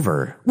icing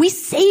over. We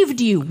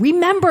saved you.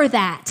 Remember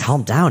that.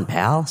 Calm down,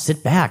 pal.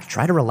 Sit back.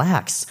 Try to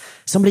relax.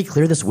 Somebody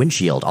clear this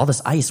windshield. All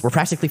this ice. We're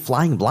practically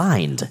flying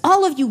blind.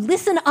 All of you,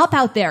 listen up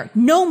out there.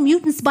 No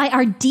mutants by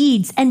our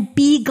deeds, and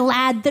be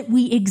glad that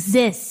we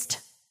exist.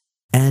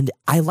 And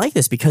I like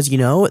this because, you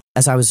know,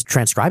 as I was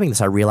transcribing this,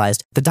 I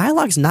realized the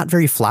dialogue's not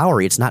very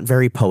flowery. It's not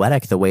very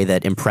poetic the way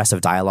that impressive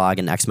dialogue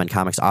in X-Men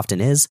comics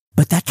often is.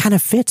 But that kind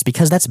of fits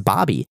because that's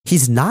Bobby.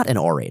 He's not an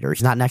orator.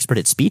 He's not an expert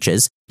at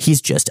speeches.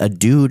 He's just a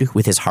dude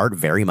with his heart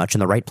very much in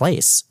the right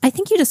place. I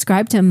think you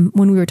described him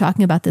when we were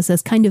talking about this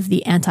as kind of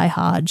the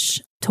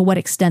anti-Hodge. To what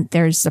extent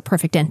there's a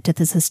perfect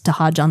antithesis to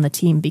Hodge on the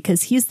team,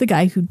 because he's the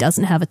guy who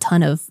doesn't have a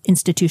ton of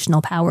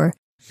institutional power,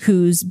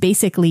 who's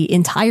basically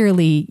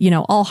entirely, you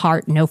know, all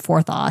heart, no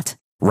forethought.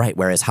 Right,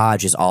 whereas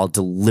Hodge is all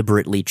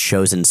deliberately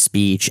chosen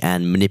speech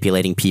and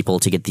manipulating people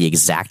to get the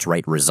exact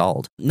right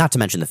result. Not to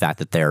mention the fact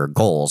that their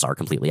goals are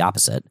completely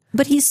opposite.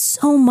 But he's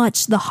so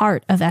much the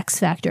heart of X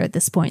Factor at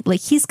this point.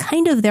 Like, he's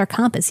kind of their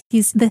compass.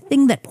 He's the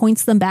thing that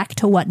points them back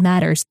to what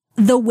matters.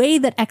 The way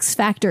that X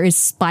Factor is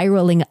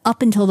spiraling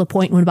up until the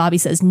point when Bobby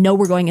says, no,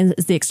 we're going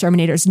as the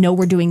exterminators. No,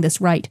 we're doing this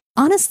right.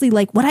 Honestly,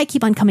 like, what I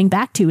keep on coming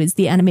back to is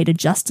the animated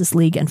Justice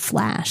League and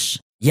Flash.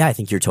 Yeah, I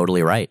think you're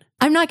totally right.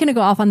 I'm not going to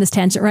go off on this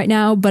tangent right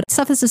now, but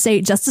suffice to say,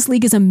 Justice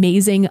League is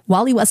amazing.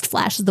 Wally West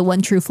Flash is the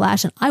one true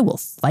Flash, and I will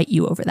fight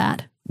you over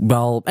that.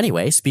 Well,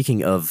 anyway,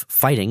 speaking of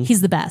fighting...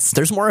 He's the best.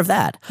 There's more of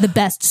that. The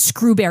best.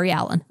 Screw Barry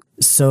Allen.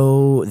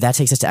 So that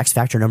takes us to X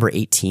Factor number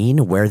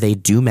 18, where they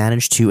do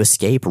manage to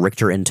escape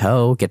Richter in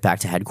tow, get back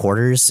to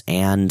headquarters,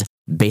 and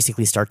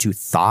basically start to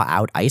thaw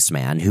out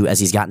Iceman, who, as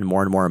he's gotten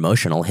more and more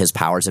emotional, his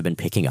powers have been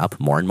picking up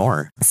more and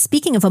more.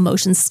 Speaking of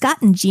emotions,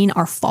 Scott and Jean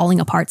are falling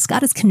apart.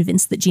 Scott is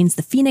convinced that Jean's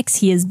the Phoenix.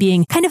 He is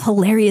being kind of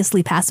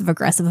hilariously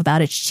passive-aggressive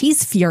about it.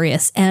 She's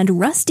furious,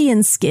 and Rusty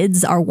and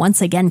Skids are once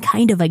again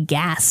kind of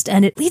aghast,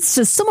 and it leads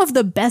to some of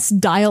the best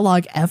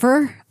dialogue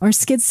ever. Or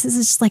Skids is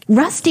just like,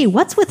 Rusty,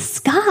 what's with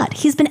Scott?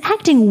 He's been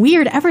acting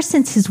weird ever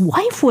since his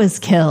wife was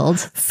killed.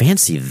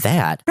 Fancy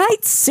that.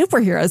 Right?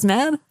 Superheroes,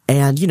 man.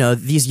 And, you know,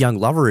 these young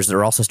lovers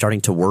are also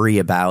starting to worry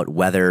about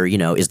whether, you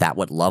know, is that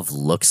what love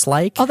looks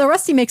like? Although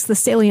Rusty makes the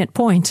salient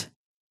point.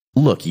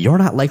 Look, you're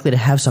not likely to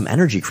have some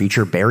energy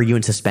creature bury you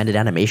in suspended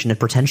animation and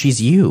pretend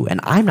she's you. And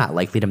I'm not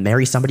likely to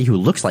marry somebody who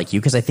looks like you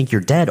because I think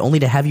you're dead, only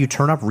to have you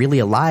turn up really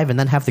alive and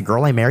then have the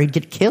girl I married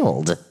get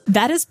killed.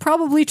 That is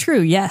probably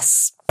true,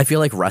 yes. I feel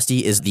like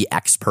Rusty is the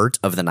expert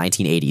of the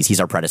 1980s.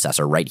 He's our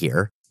predecessor right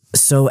here.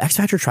 So X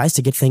Factor tries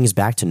to get things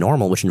back to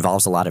normal, which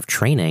involves a lot of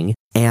training.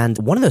 And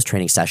one of those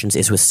training sessions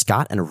is with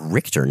Scott and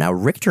Richter. Now,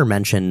 Richter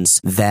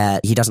mentions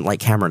that he doesn't like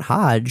Cameron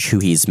Hodge, who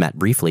he's met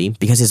briefly,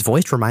 because his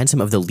voice reminds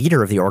him of the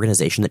leader of the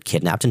organization that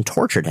kidnapped and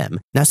tortured him.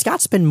 Now,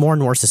 Scott's been more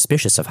and more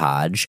suspicious of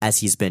Hodge as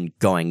he's been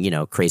going, you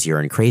know, crazier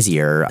and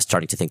crazier,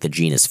 starting to think that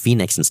Jean is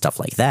Phoenix and stuff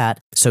like that.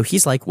 So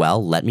he's like,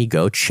 well, let me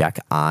go check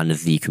on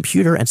the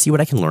computer and see what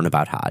I can learn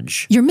about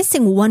Hodge. You're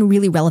missing one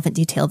really relevant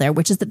detail there,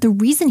 which is that the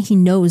reason he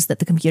knows that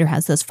the computer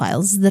has those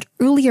files is that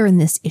earlier in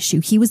this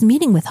issue, he was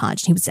meeting with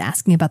Hodge and he was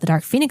asking about the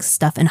Dark Phoenix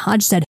stuff, and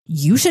Hodge said,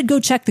 you should go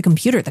check the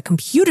computer. The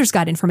computer's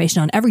got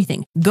information on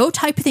everything. Go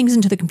type things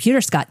into the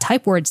computer, Scott.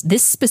 Type words,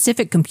 this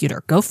specific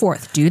computer. Go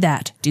forth. Do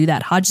that. Do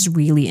that. Hodge is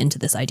really into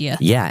this idea.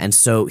 Yeah, and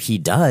so he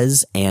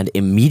does, and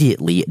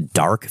immediately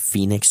Dark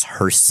Phoenix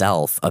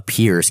herself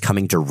appears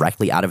coming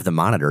directly out of the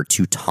monitor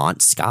to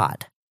taunt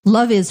Scott.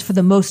 Love is, for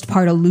the most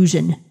part,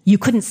 illusion. You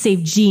couldn't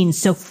save Jean,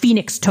 so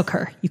Phoenix took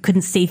her. You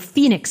couldn't save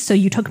Phoenix, so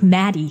you took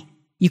Maddie.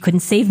 You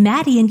couldn't save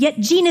Maddie, and yet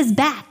Jean is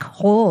back,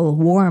 whole,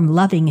 warm,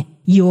 loving,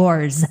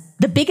 yours.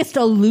 The biggest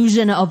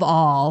illusion of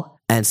all.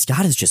 And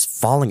Scott is just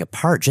falling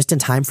apart just in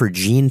time for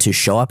Jean to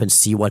show up and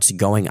see what's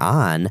going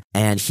on.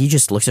 And he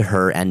just looks at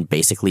her and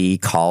basically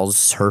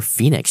calls her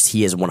Phoenix.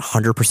 He is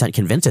 100%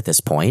 convinced at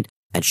this point,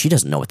 and she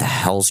doesn't know what the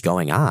hell's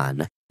going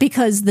on.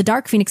 Because the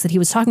Dark Phoenix that he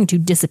was talking to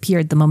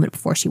disappeared the moment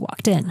before she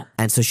walked in.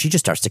 And so she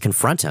just starts to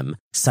confront him.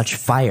 Such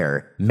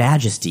fire,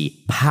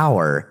 majesty,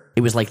 power.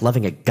 It was like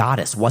loving a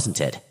goddess, wasn't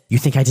it? You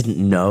think I didn't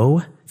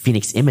know?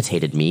 Phoenix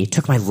imitated me,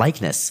 took my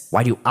likeness.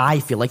 Why do I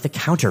feel like the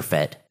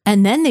counterfeit?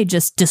 And then they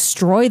just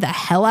destroy the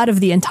hell out of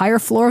the entire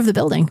floor of the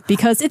building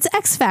because it's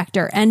X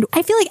Factor. And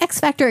I feel like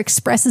X Factor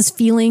expresses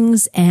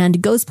feelings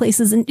and goes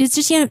places. And it's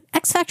just, you know,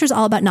 X Factor is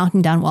all about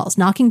knocking down walls.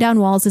 Knocking down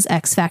walls is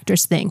X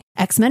Factor's thing.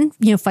 X-Men,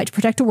 you know, fight to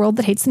protect a world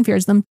that hates and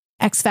fears them.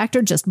 X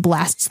Factor just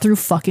blasts through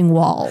fucking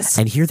walls.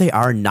 And here they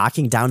are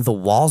knocking down the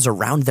walls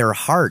around their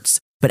hearts.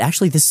 But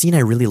actually, this scene I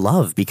really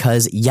love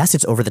because, yes,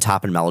 it's over the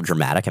top and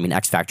melodramatic. I mean,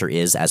 X Factor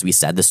is, as we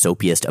said, the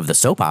soapiest of the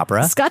soap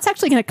opera. Scott's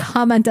actually going to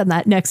comment on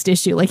that next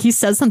issue. Like, he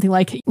says something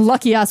like,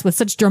 lucky us with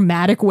such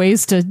dramatic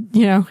ways to,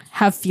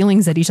 have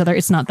feelings at each other.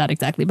 It's not that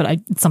exactly, but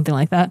it's something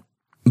like that.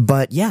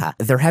 But yeah,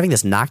 they're having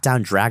this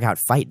knockdown, drag-out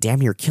fight, damn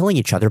near killing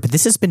each other. But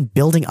this has been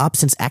building up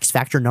since X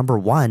Factor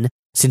 #1.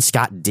 Since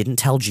Scott didn't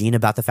tell Jean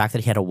about the fact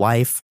that he had a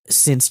wife,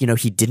 since,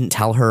 he didn't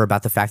tell her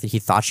about the fact that he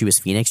thought she was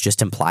Phoenix,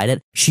 just implied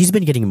it, she's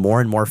been getting more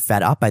and more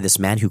fed up by this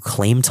man who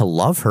claimed to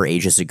love her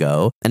ages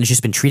ago and has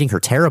just been treating her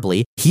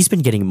terribly. He's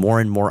been getting more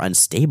and more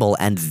unstable,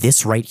 and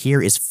this right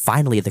here is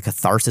finally the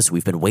catharsis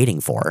we've been waiting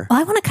for. Well,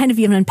 I want to kind of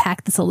even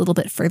unpack this a little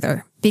bit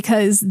further,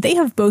 because they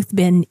have both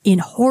been in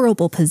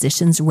horrible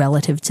positions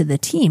relative to the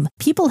team.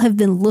 People have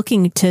been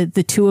looking to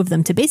the two of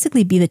them to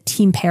basically be the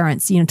team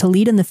parents, to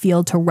lead in the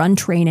field, to run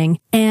training,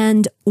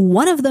 and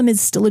one of them is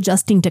still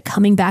adjusting to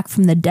coming back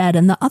from the dead,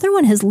 and the other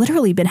one has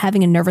literally been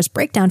having a nervous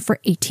breakdown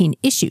for 18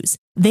 issues.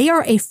 They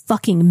are a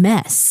fucking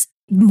mess,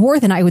 more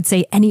than I would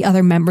say any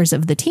other members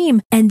of the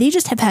team, and they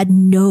just have had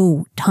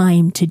no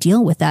time to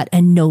deal with that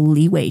and no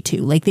leeway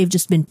to. Like, they've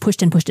just been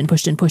pushed and pushed and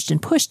pushed and pushed and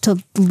pushed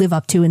to live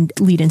up to and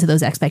lead into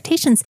those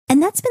expectations.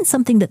 And that's been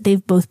something that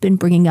they've both been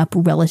bringing up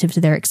relative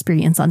to their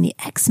experience on the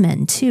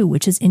X-Men too,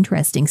 which is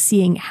interesting,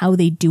 seeing how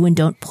they do and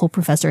don't pull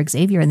Professor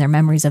Xavier and their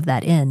memories of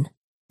that in.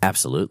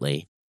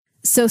 Absolutely.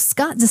 So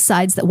Scott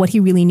decides that what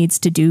he really needs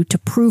to do to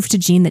prove to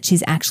Jean that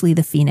she's actually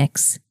the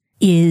Phoenix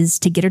is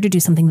to get her to do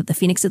something that the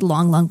Phoenix did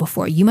long, long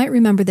before. You might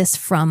remember this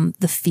from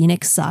the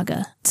Phoenix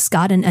saga.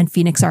 Scott and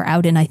Phoenix are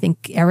out in, I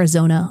think,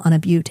 Arizona on a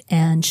butte,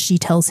 and she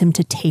tells him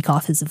to take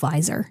off his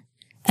visor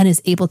and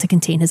is able to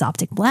contain his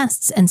optic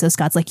blasts. And so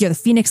Scott's like, you're the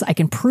Phoenix, I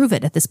can prove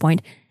it at this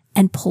point,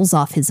 and pulls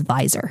off his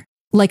visor,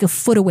 like a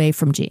foot away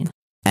from Jean.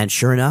 And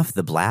sure enough,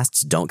 the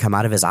blasts don't come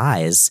out of his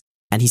eyes,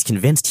 and he's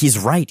convinced he's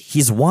right,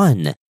 he's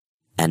won.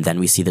 And then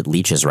we see that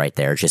Leech is right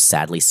there, just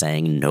sadly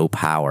saying no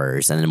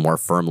powers, and then more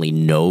firmly,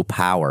 no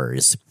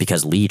powers,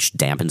 because Leech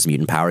dampens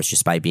mutant powers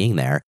just by being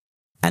there.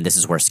 And this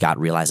is where Scott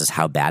realizes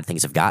how bad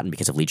things have gotten,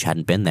 because if Leech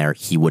hadn't been there,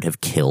 he would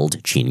have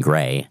killed Jean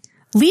Grey.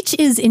 Leech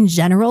is, in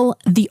general,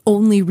 the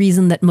only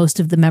reason that most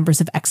of the members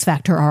of X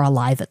Factor are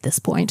alive at this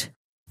point.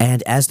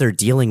 And as they're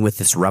dealing with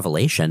this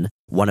revelation,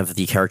 one of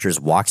the characters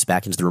walks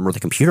back into the room where the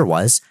computer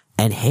was,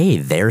 and hey,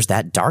 there's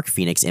that Dark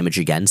Phoenix image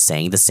again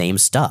saying the same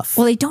stuff.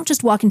 Well, they don't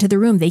just walk into the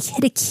room, they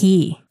hit a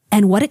key.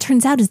 And what it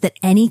turns out is that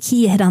any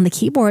key you hit on the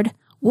keyboard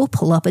will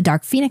pull up a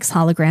Dark Phoenix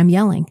hologram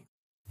yelling.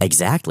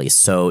 Exactly.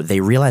 So they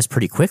realize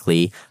pretty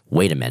quickly,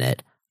 wait a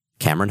minute,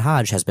 Cameron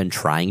Hodge has been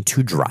trying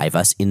to drive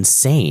us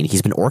insane.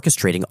 He's been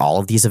orchestrating all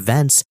of these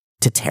events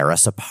to tear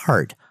us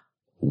apart.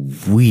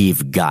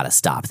 We've got to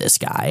stop this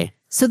guy.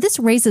 So this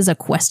raises a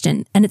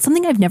question, and it's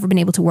something I've never been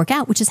able to work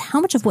out, which is how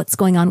much of what's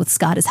going on with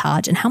Scott is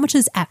Hodge and how much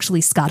is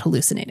actually Scott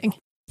hallucinating?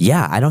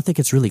 Yeah, I don't think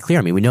it's really clear.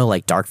 I mean, we know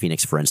like Dark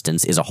Phoenix, for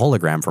instance, is a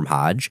hologram from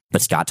Hodge,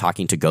 but Scott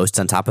talking to ghosts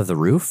on top of the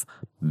roof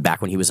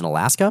back when he was in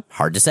Alaska?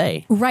 Hard to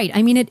say. Right.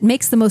 I mean, it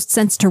makes the most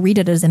sense to read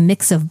it as a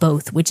mix of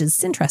both, which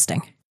is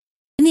interesting.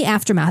 In the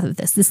aftermath of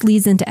this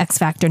leads into X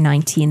Factor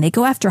 19. They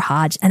go after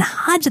Hodge, and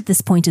Hodge at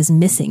this point is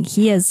missing.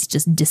 He has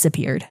just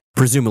disappeared.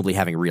 Presumably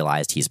having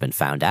realized he's been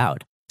found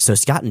out. So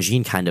Scott and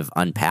Jean kind of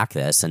unpack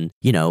this and,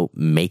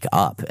 make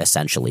up,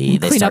 essentially.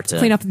 They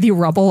clean up the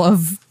rubble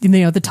of,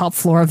 the top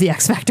floor of the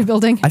X Factor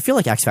building. I feel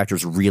like X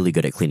Factor's really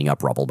good at cleaning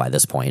up rubble by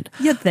this point.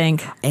 You'd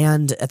think.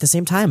 And at the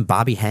same time,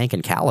 Bobby, Hank,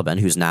 and Caliban,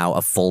 who's now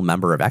a full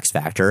member of X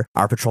Factor,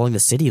 are patrolling the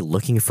city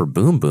looking for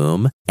Boom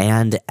Boom.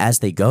 And as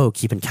they go,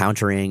 keep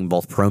encountering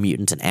both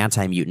pro-mutant and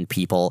anti-mutant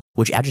people,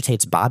 which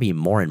agitates Bobby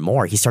more and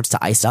more. He starts to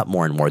ice up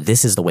more and more.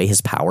 This is the way his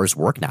powers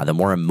work now. The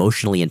more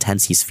emotionally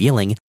intense he's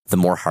feeling, the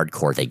more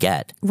hardcore they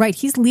get. Right.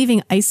 He's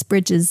leaving ice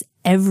bridges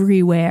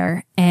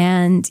everywhere,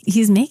 and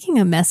he's making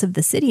a mess of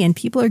the city, and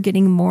people are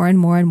getting more and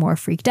more and more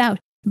freaked out.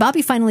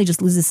 Bobby finally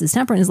just loses his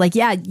temper and is like,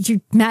 yeah,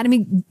 you're mad at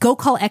me? Go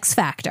call X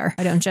Factor,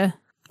 don't you?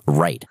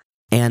 Right.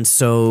 And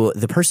so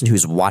the person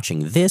who's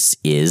watching this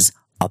is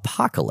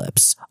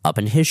Apocalypse up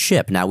in his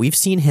ship. Now, we've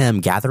seen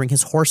him gathering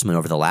his horsemen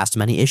over the last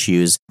many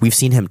issues. We've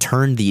seen him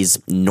turn these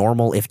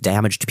normal, if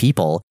damaged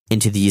people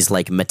into these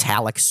like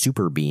metallic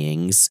super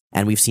beings.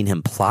 And we've seen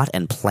him plot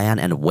and plan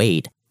and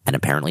wait. And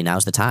apparently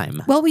now's the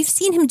time. Well, we've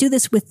seen him do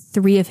this with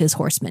 3 of his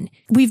horsemen.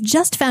 We've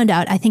just found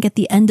out, I think at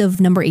the end of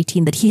number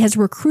 18, that he has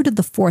recruited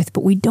the 4th,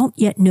 but we don't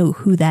yet know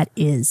who that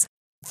is.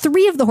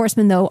 3 of the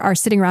horsemen, though, are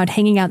sitting around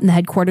hanging out in the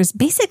headquarters,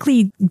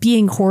 basically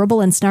being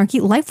horrible and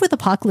snarky. Life with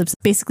Apocalypse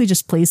basically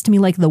just plays to me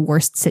like the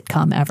worst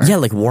sitcom ever. Yeah,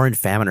 like War and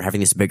Famine are having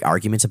these big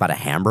arguments about a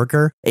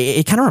hamburger.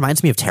 It kind of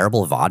reminds me of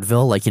terrible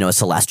vaudeville. Like, a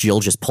Celestial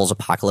just pulls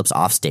Apocalypse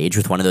off stage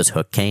with one of those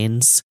hook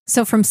canes.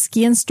 So from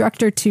ski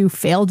instructor to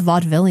failed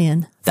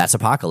vaudevillian. That's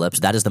Apocalypse.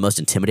 That is the most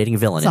intimidating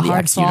villain in the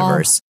X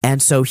universe.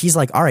 And so he's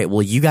like, all right,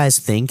 well, you guys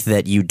think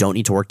that you don't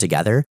need to work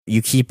together.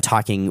 You keep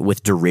talking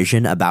with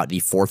derision about the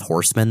 4th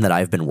horseman that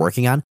I've been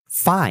working on.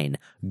 Fine.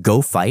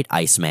 Go fight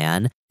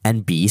Iceman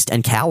and Beast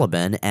and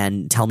Caliban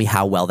and tell me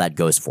how well that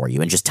goes for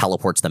you, and just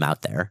teleports them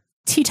out there.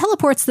 He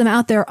teleports them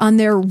out there on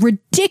their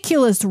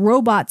ridiculous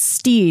robot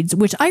steeds,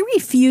 which I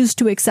refuse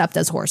to accept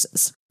as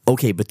horses.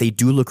 Okay, but they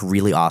do look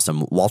really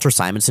awesome. Walter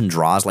Simonson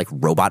draws like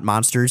robot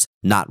monsters,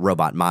 not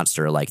robot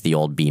monster like the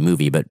old B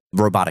movie, but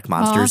robotic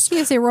monsters. He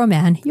is a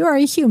Roman. You are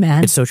a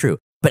human. It's so true.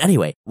 But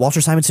anyway,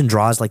 Walter Simonson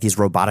draws like these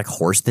robotic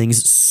horse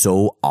things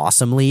so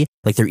awesomely.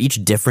 Like they're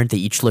each different. They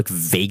each look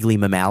vaguely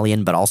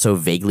mammalian, but also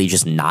vaguely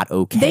just not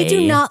okay. They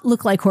do not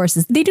look like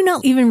horses. They do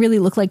not even really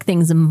look like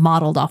things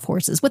modeled off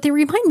horses. What they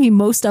remind me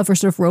most of are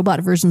sort of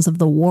robot versions of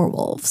the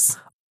werewolves.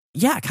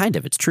 Yeah, kind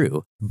of. It's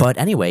true. But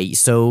anyway,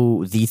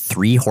 so the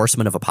 3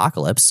 Horsemen of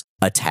Apocalypse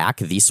attack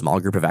the small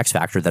group of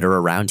X-Factor that are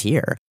around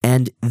here.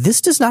 And this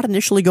does not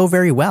initially go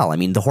very well. I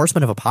mean, the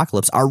Horsemen of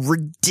Apocalypse are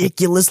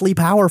ridiculously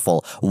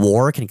powerful.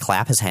 War can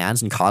clap his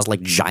hands and cause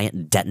like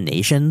giant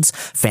detonations.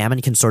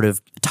 Famine can sort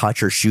of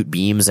touch or shoot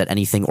beams at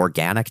anything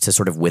organic to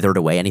sort of wither it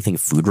away, anything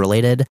food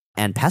related.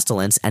 And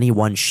Pestilence,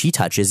 anyone she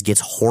touches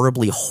gets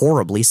horribly,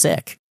 horribly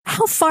sick.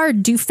 How far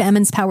do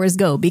Famine's powers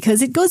go?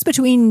 Because it goes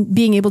between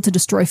being able to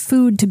destroy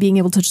food to being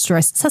able to destroy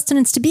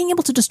sustenance to being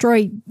able to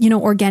destroy,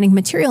 organic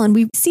material. And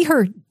we see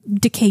her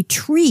decay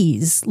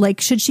trees.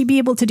 Like, should she be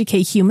able to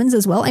decay humans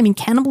as well? I mean,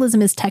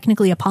 cannibalism is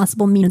technically a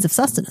possible means of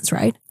sustenance,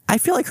 right? I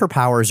feel like her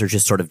powers are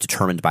just sort of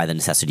determined by the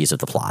necessities of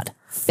the plot.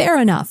 Fair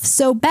enough.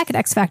 So back at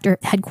X-Factor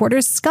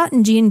headquarters, Scott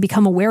and Jean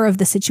become aware of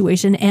the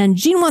situation, and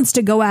Jean wants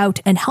to go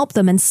out and help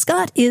them, and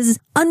Scott is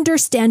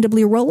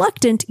understandably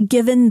reluctant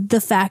given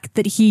the fact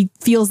that he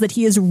feels that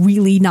he is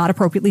really not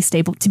appropriately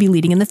stable to be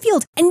leading in the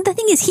field. And the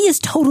thing is, he is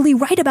totally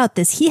right about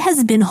this. He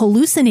has been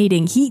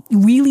hallucinating. He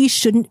really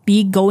shouldn't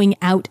be going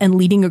out and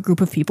leading a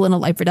group of people in a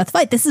life-or-death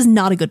fight. This is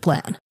not a good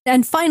plan.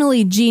 And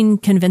finally, Jean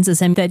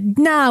convinces him that,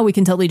 we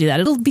can totally do that.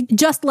 It'll be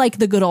just like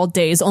the good old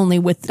days, only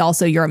with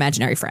also your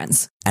imaginary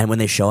friends. And when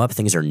they show up,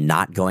 things are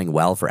not going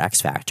well for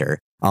X-Factor.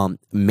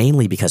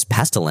 Mainly because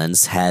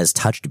Pestilence has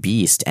touched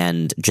Beast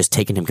and just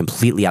taken him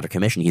completely out of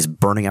commission. He's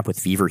burning up with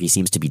fever. He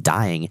seems to be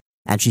dying.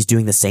 And she's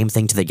doing the same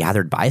thing to the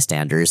gathered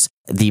bystanders.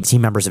 The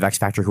team members of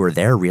X-Factor who are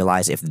there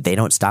realize if they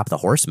don't stop the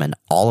Horsemen,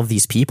 all of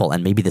these people,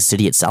 and maybe the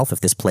city itself,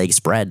 if this plague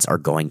spreads, are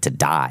going to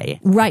die.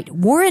 Right.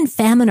 War and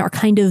famine are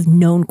kind of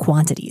known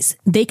quantities.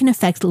 They can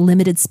affect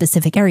limited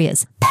specific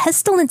areas.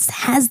 Pestilence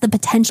has the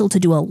potential to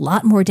do a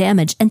lot more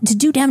damage, and to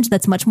do damage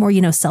that's much more,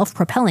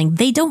 self-propelling.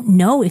 They don't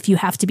know if you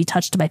have to be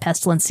touched by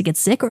pestilence to get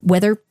sick, or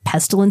whether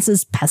pestilence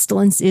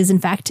is in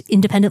fact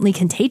independently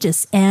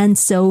contagious. And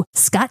so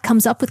Scott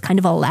comes up with kind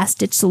of a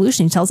last-ditch solution.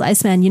 He tells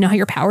Iceman, how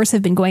your powers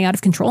have been going out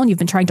of control and you've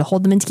been trying to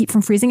hold them in to keep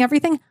from freezing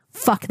everything?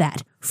 Fuck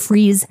that.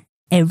 Freeze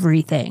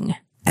everything.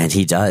 And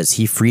he does.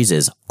 He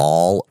freezes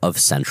all of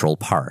Central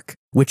Park,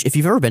 which if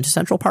you've ever been to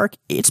Central Park,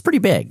 it's pretty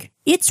big.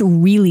 It's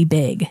really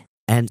big.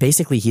 And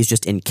basically, he's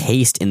just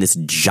encased in this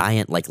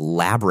giant,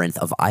 labyrinth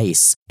of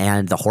ice.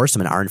 And the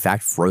Horsemen are, in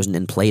fact, frozen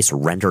in place,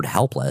 rendered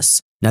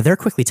helpless. Now, they're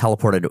quickly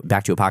teleported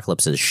back to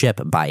Apocalypse's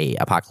ship by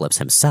Apocalypse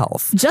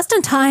himself. Just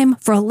in time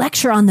for a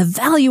lecture on the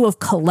value of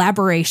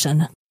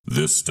collaboration.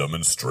 This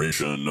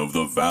demonstration of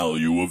the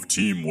value of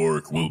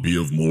teamwork will be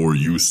of more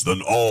use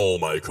than all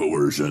my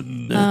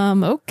coercion.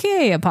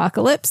 Okay,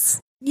 Apocalypse.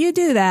 You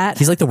do that.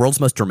 He's like the world's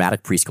most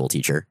dramatic preschool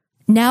teacher.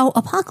 Now,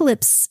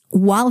 Apocalypse,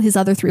 while his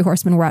other 3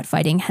 horsemen were out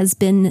fighting, has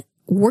been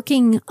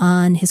working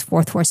on his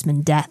 4th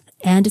horseman, Death.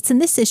 And it's in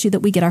this issue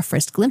that we get our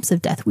first glimpse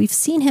of Death. We've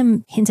seen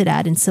him hinted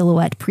at in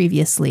silhouette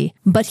previously,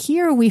 but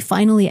here we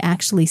finally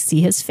actually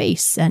see his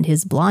face and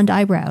his blonde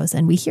eyebrows,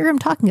 and we hear him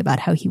talking about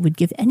how he would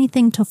give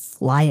anything to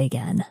fly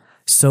again.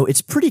 So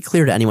it's pretty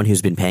clear to anyone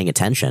who's been paying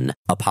attention,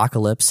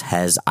 Apocalypse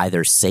has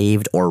either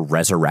saved or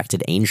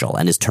resurrected Angel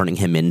and is turning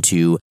him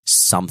into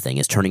something,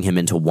 is turning him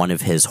into one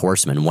of his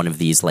horsemen, one of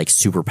these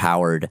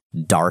superpowered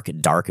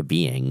dark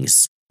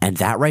beings. And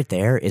that right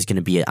there is going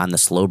to be on the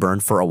slow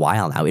burn for a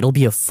while now. It'll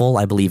be a full,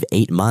 I believe,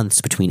 8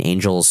 months between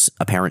Angel's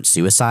apparent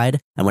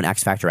suicide and when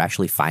X-Factor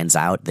actually finds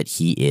out that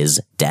he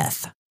is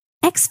Death.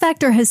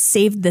 X-Factor has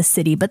saved the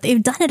city, but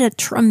they've done it at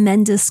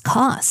tremendous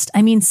cost.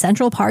 I mean,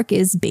 Central Park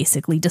is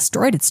basically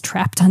destroyed. It's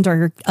trapped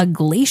under a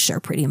glacier,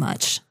 pretty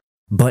much.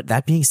 But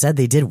that being said,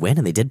 they did win,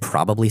 and they did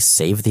probably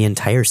save the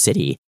entire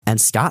city.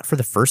 And Scott, for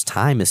the first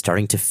time, is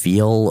starting to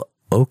feel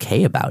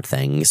okay about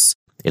things.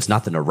 It's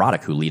not the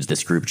neurotic who leads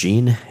this group,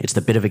 Jean. It's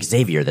the bit of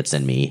Xavier that's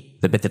in me.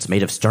 The bit that's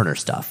made of sterner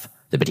stuff.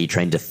 The bit he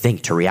trained to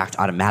think, to react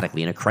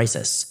automatically in a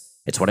crisis.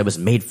 It's what I was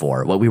made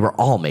for, what we were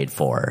all made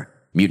for.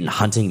 Mutant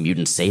hunting,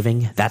 mutant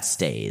saving, that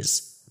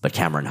stays. But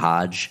Cameron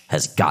Hodge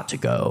has got to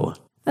go.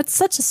 That's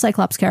such a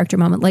Cyclops character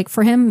moment.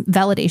 For him,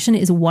 validation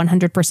is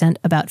 100%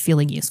 about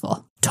feeling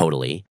useful.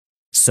 Totally.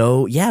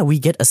 So, yeah, we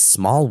get a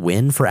small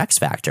win for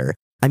X-Factor.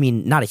 I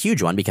mean, not a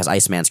huge one because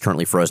Iceman's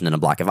currently frozen in a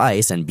block of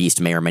ice and Beast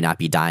may or may not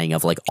be dying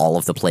of all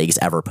of the plagues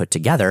ever put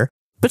together.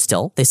 But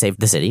still, they saved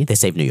the city. They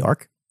saved New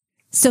York.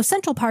 So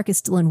Central Park is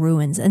still in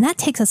ruins, and that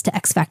takes us to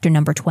X-Factor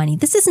number 20.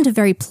 This isn't a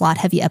very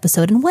plot-heavy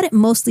episode, and what it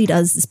mostly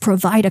does is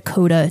provide a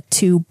coda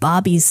to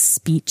Bobby's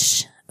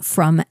speech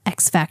from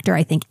X-Factor,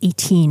 I think,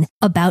 18,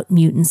 about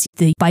mutants.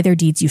 By their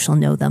deeds you shall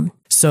know them.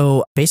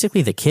 So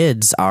basically the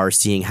kids are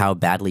seeing how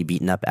badly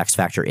beaten up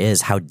X-Factor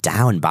is, how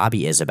down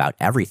Bobby is about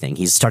everything.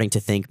 He's starting to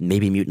think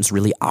maybe mutants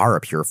really are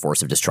a pure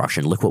force of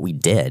destruction. Look what we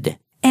did.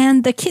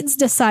 And the kids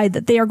decide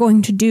that they are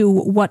going to do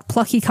what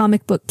plucky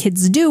comic book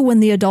kids do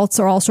when the adults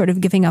are all sort of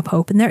giving up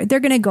hope, and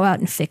they're going to go out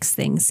and fix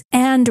things.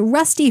 And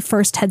Rusty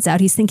first heads out.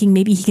 He's thinking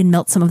maybe he can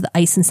melt some of the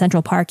ice in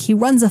Central Park. He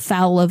runs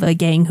afoul of a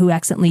gang who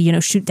accidentally,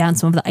 shoot down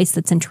some of the ice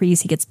that's in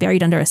trees. He gets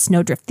buried under a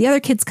snowdrift. The other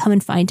kids come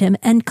and find him,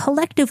 and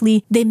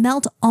collectively they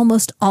melt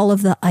almost all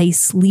of the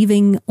ice,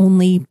 leaving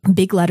only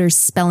big letters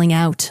spelling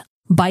out,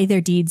 "By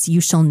their deeds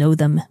you shall know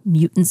them.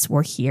 Mutants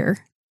were here."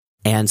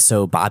 And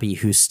so Bobby,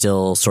 who's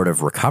still sort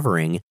of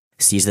recovering,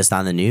 sees this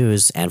on the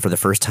news and for the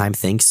first time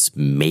thinks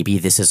maybe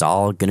this is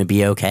all going to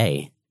be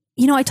okay.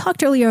 I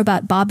talked earlier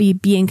about Bobby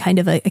being kind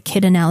of a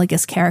kid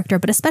analogous character,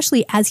 but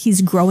especially as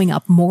he's growing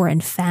up more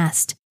and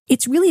fast,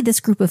 it's really this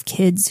group of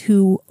kids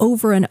who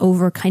over and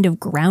over kind of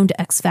ground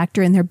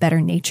X-Factor in their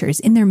better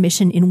natures, in their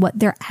mission, in what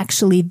they're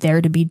actually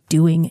there to be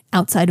doing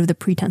outside of the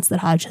pretense that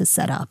Hodge has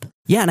set up.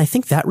 Yeah, and I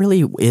think that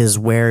really is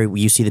where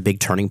you see the big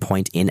turning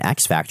point in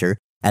X-Factor.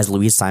 As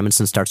Louise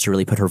Simonson starts to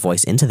really put her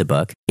voice into the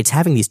book, it's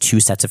having these two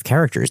sets of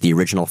characters, the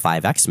original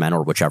 5 X-Men,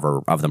 or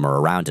whichever of them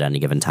are around at any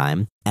given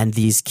time, and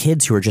these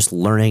kids who are just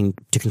learning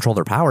to control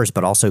their powers,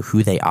 but also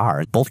who they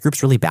are. Both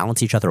groups really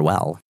balance each other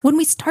well. When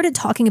we started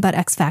talking about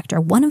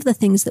X-Factor, one of the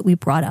things that we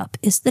brought up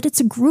is that it's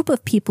a group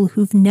of people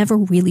who've never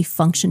really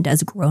functioned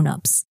as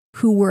grown-ups,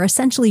 who were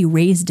essentially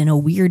raised in a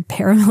weird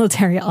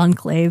paramilitary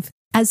enclave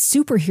as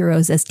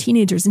superheroes as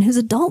teenagers, and whose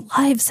adult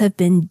lives have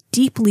been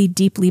deeply,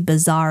 deeply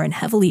bizarre and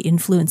heavily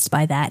influenced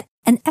by that.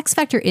 And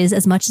X-Factor is,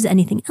 as much as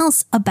anything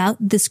else, about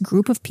this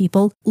group of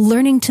people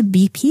learning to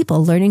be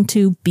people, learning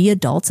to be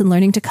adults, and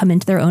learning to come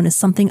into their own as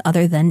something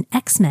other than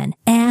X-Men.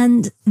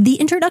 And the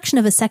introduction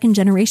of a second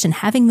generation,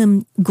 having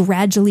them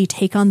gradually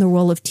take on the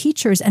role of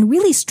teachers and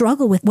really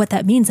struggle with what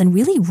that means, and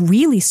really,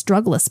 really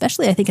struggle,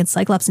 especially I think in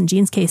Cyclops and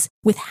Jean's case,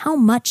 with how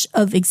much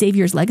of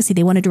Xavier's legacy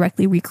they want to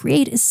directly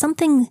recreate, is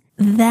something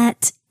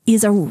that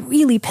is a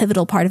really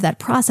pivotal part of that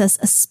process,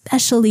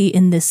 especially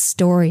in this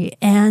story,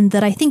 and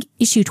that I think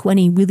issue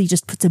 20 really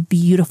just puts a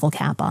beautiful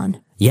cap on.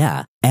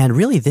 Yeah, and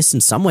really this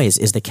in some ways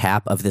is the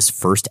cap of this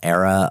first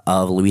era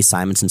of Louise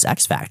Simonson's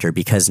X-Factor,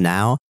 because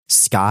now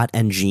Scott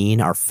and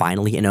Jean are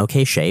finally in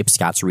okay shape.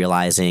 Scott's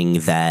realizing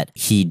that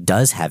he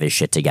does have his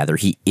shit together.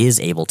 He is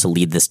able to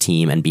lead this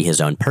team and be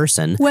his own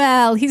person.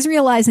 Well, he's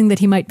realizing that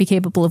he might be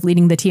capable of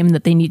leading the team and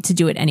that they need to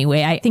do it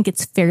anyway. I think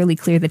it's fairly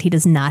clear that he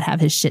does not have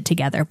his shit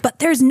together. But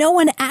there's no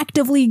one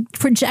actively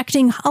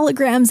projecting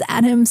holograms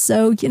at him,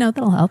 so,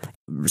 that'll help.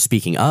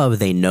 Speaking of,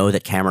 they know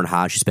that Cameron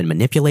Hodge has been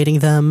manipulating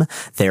them.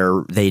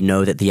 They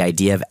know that the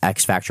idea of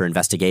X-Factor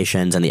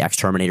investigations and the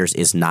X-Terminators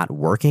is not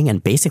working,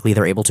 and basically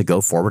they're able to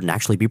go forward and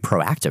actually be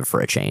proactive for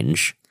a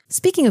change.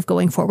 Speaking of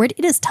going forward,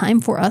 it is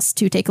time for us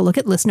to take a look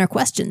at listener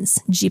questions.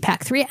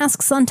 GPAC3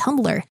 asks on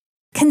Tumblr,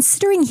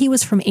 considering he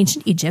was from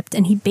ancient Egypt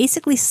and he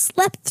basically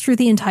slept through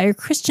the entire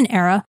Christian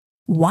era,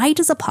 why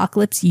does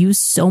Apocalypse use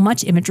so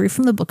much imagery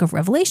from the Book of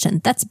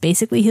Revelation? That's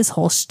basically his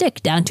whole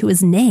shtick, down to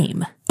his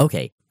name.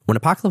 Okay. When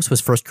Apocalypse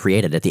was first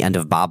created at the end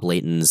of Bob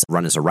Layton's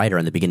run as a writer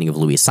and the beginning of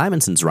Louise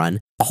Simonson's run,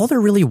 all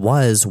there really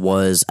was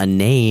a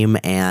name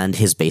and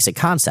his basic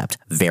concept.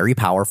 Very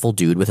powerful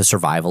dude with a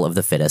survival of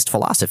the fittest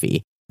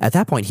philosophy. At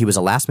that point, he was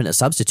a last-minute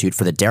substitute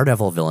for the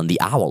Daredevil villain,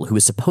 the Owl, who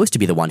was supposed to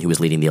be the one who was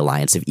leading the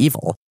Alliance of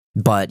Evil.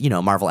 But,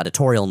 Marvel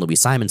Editorial and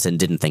Louise Simonson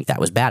didn't think that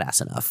was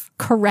badass enough.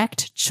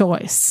 Correct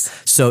choice.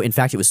 So, in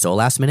fact, it was so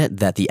last minute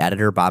that the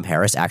editor, Bob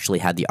Harris, actually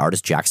had the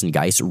artist Jackson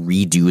Geis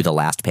redo the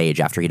last page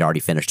after he'd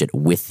already finished it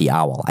with the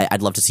Owl.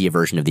 I'd love to see a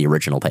version of the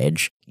original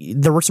page.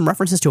 There were some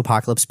references to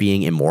Apocalypse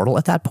being immortal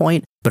at that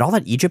point, but all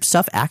that Egypt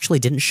stuff actually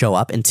didn't show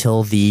up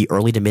until the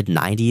early to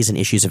mid-90s in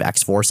issues of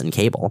X-Force and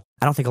Cable.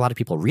 I don't think a lot of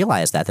people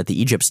realize that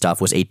the Egypt stuff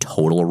was a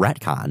total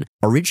retcon.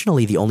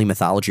 Originally, the only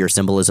mythology or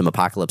symbolism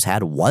Apocalypse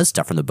had was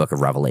stuff from the Book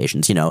of Revelations,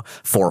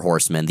 4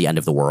 horsemen, the end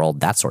of the world,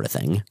 that sort of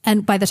thing.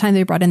 And by the time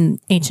they brought in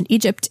ancient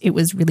Egypt, it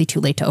was really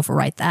too late to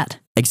overwrite that.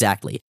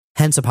 Exactly.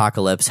 Hence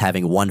Apocalypse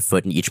having one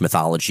foot in each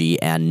mythology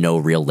and no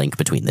real link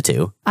between the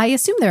two. I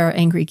assume there are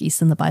angry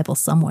geese in the Bible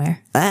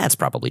somewhere. That's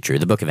probably true,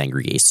 the Book of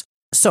Angry Geese.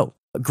 So,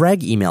 Greg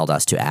emailed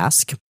us to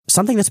ask,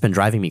 something that's been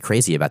driving me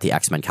crazy about the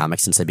X-Men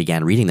comics since I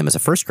began reading them as a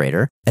first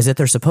grader is that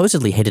they're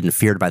supposedly hated and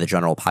feared by the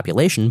general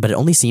population, but it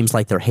only seems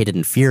like they're hated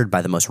and feared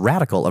by the most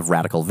radical of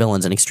radical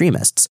villains and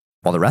extremists,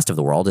 while the rest of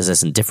the world is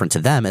as indifferent to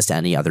them as to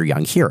any other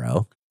young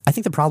hero. I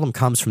think the problem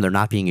comes from there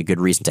not being a good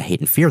reason to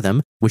hate and fear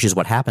them, which is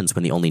what happens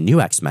when the only new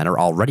X-Men are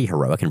already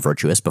heroic and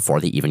virtuous before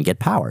they even get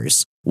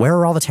powers. Where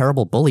are all the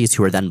terrible bullies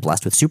who are then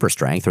blessed with super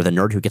strength, or the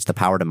nerd who gets the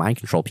power to mind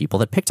control people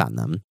that picked on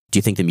them? Do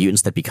you think the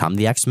mutants that become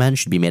the X-Men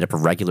should be made up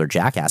of regular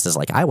jackasses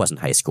like I was in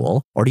high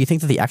school? Or do you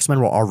think that the X-Men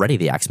were already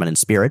the X-Men in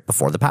spirit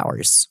before the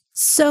powers?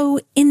 So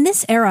in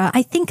this era,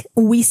 I think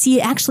we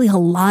see actually a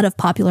lot of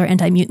popular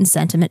anti-mutant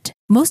sentiment.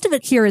 Most of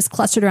it here is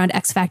clustered around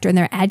X-Factor and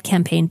their ad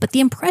campaign, but the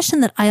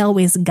impression that I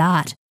always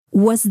got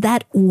was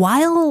that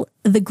while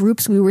the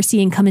groups we were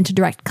seeing come into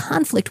direct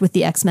conflict with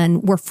the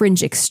X-Men were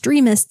fringe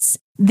extremists,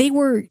 they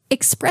were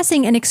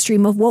expressing an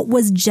extreme of what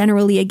was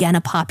generally, again,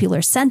 a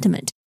popular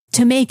sentiment.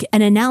 To make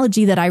an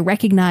analogy that I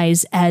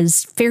recognize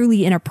as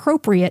fairly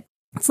inappropriate,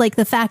 it's like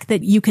the fact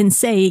that you can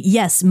say,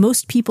 yes,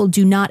 most people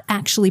do not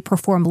actually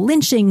perform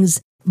lynchings,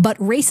 but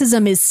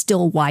racism is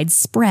still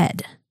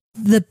widespread.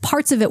 The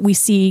parts of it we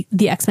see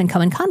the X-Men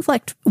come in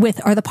conflict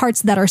with are the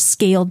parts that are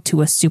scaled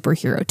to a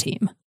superhero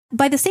team.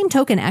 By the same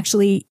token,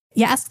 actually,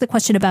 you ask the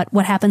question about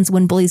what happens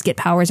when bullies get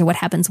powers or what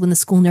happens when the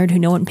school nerd who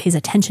no one pays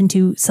attention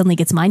to suddenly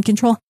gets mind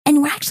control.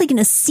 And we're actually going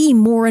to see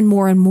more and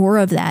more and more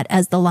of that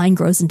as the line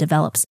grows and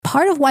develops.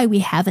 Part of why we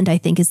haven't, I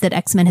think, is that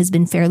X-Men has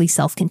been fairly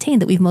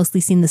self-contained, that we've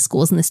mostly seen the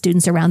schools and the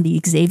students around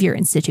the Xavier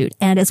Institute.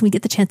 And as we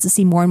get the chance to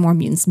see more and more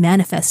mutants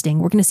manifesting,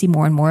 we're going to see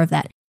more and more of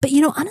that. But,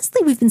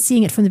 honestly, we've been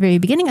seeing it from the very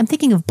beginning. I'm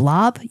thinking of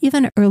Blob,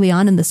 even early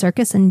on in the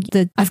circus, and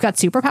I've got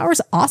superpowers.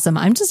 Awesome.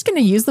 I'm just going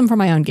to use them for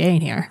my own gain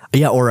here.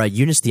 Yeah, or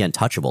Eunice the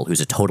Untouchable, who's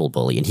a total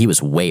bully, and he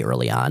was way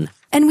early on.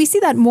 And we see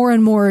that more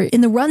and more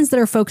in the runs that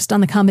are focused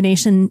on the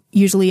combination,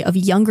 usually, of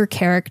younger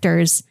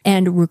characters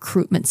and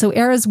recruitment. So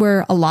eras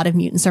where a lot of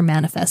mutants are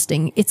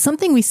manifesting. It's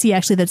something we see,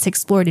 actually, that's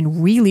explored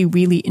in really,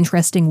 really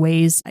interesting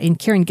ways in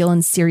Kieran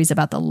Gillen's series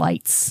about the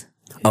Lights.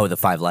 Oh, the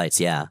 5 Lights,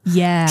 yeah.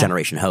 Yeah.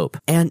 Generation Hope.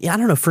 And I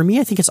don't know, for me,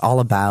 I think it's all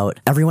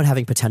about everyone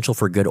having potential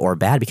for good or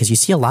bad, because you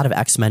see a lot of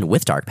X-Men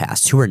with dark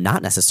pasts who are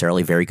not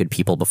necessarily very good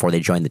people before they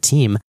join the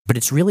team, but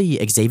it's really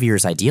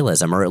Xavier's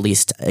idealism, or at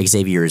least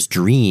Xavier's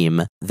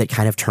dream, that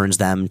kind of turns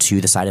them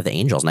to the side of the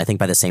Angels. And I think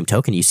by the same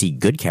token, you see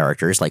good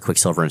characters like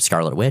Quicksilver and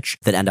Scarlet Witch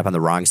that end up on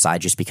the wrong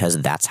side just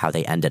because that's how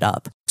they ended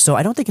up. So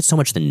I don't think it's so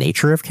much the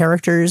nature of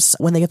characters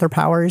when they get their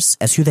powers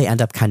as who they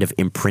end up kind of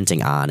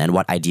imprinting on and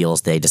what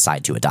ideals they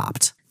decide to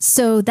adopt.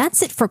 So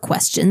that's it for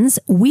questions.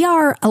 We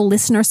are a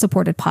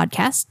listener-supported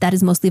podcast that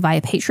is mostly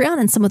via Patreon,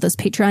 and some of those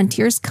Patreon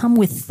tiers come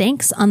with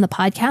thanks on the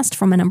podcast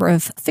from a number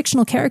of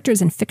fictional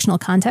characters in fictional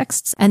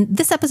contexts. And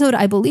this episode,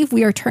 I believe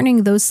we are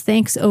turning those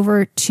thanks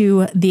over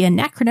to the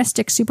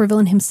anachronistic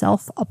supervillain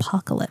himself,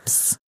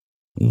 Apocalypse.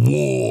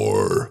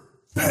 War,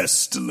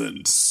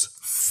 pestilence,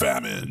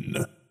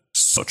 famine.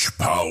 Such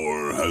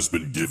power has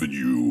been given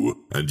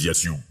you, and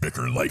yet you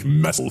bicker like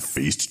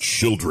metal-faced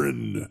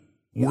children.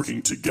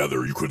 Working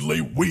together, you could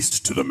lay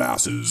waste to the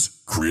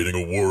masses, creating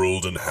a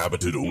world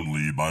inhabited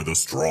only by the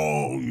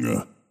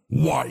strong.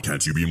 Why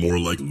can't you be more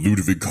like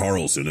Ludwig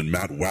Carlson and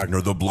Matt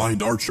Wagner the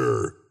Blind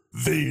Archer?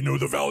 They know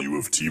the value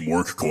of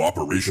teamwork,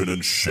 cooperation,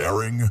 and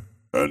sharing,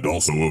 and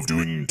also of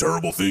doing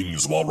terrible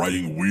things while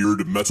riding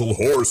weird metal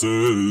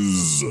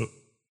horses.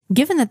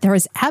 Given that there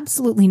is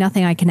absolutely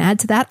nothing I can add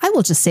to that, I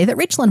will just say that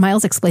Rachel and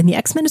Miles Explain the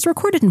X-Men is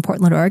recorded in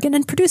Portland, Oregon,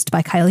 and produced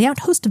by Kyle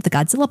Yount, host of the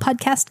Godzilla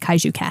podcast,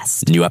 Kaiju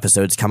Cast. New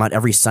episodes come out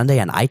every Sunday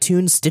on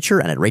iTunes, Stitcher,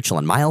 and at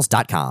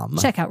RachelAndMiles.com.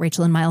 Check out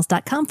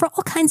RachelAndMiles.com for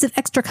all kinds of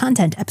extra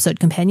content, episode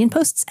companion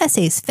posts,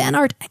 essays, fan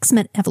art,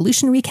 X-Men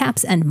evolution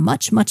recaps, and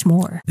much, much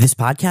more. This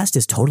podcast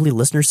is totally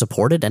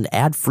listener-supported and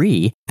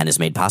ad-free, and is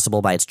made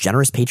possible by its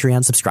generous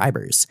Patreon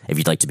subscribers. If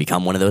you'd like to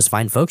become one of those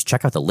fine folks,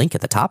 check out the link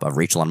at the top of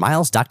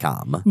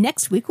RachelAndMiles.com.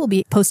 Next week, we'll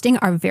be posting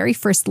our very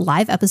first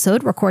live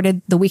episode,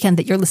 recorded the weekend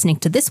that you're listening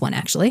to this one,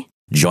 actually.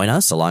 Join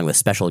us, along with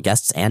special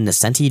guests Ann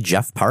Nesenti,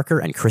 Jeff Parker,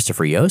 and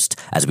Christopher Yost,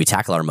 as we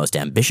tackle our most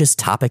ambitious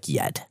topic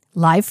yet.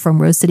 Live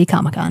from Rose City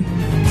Comic Con.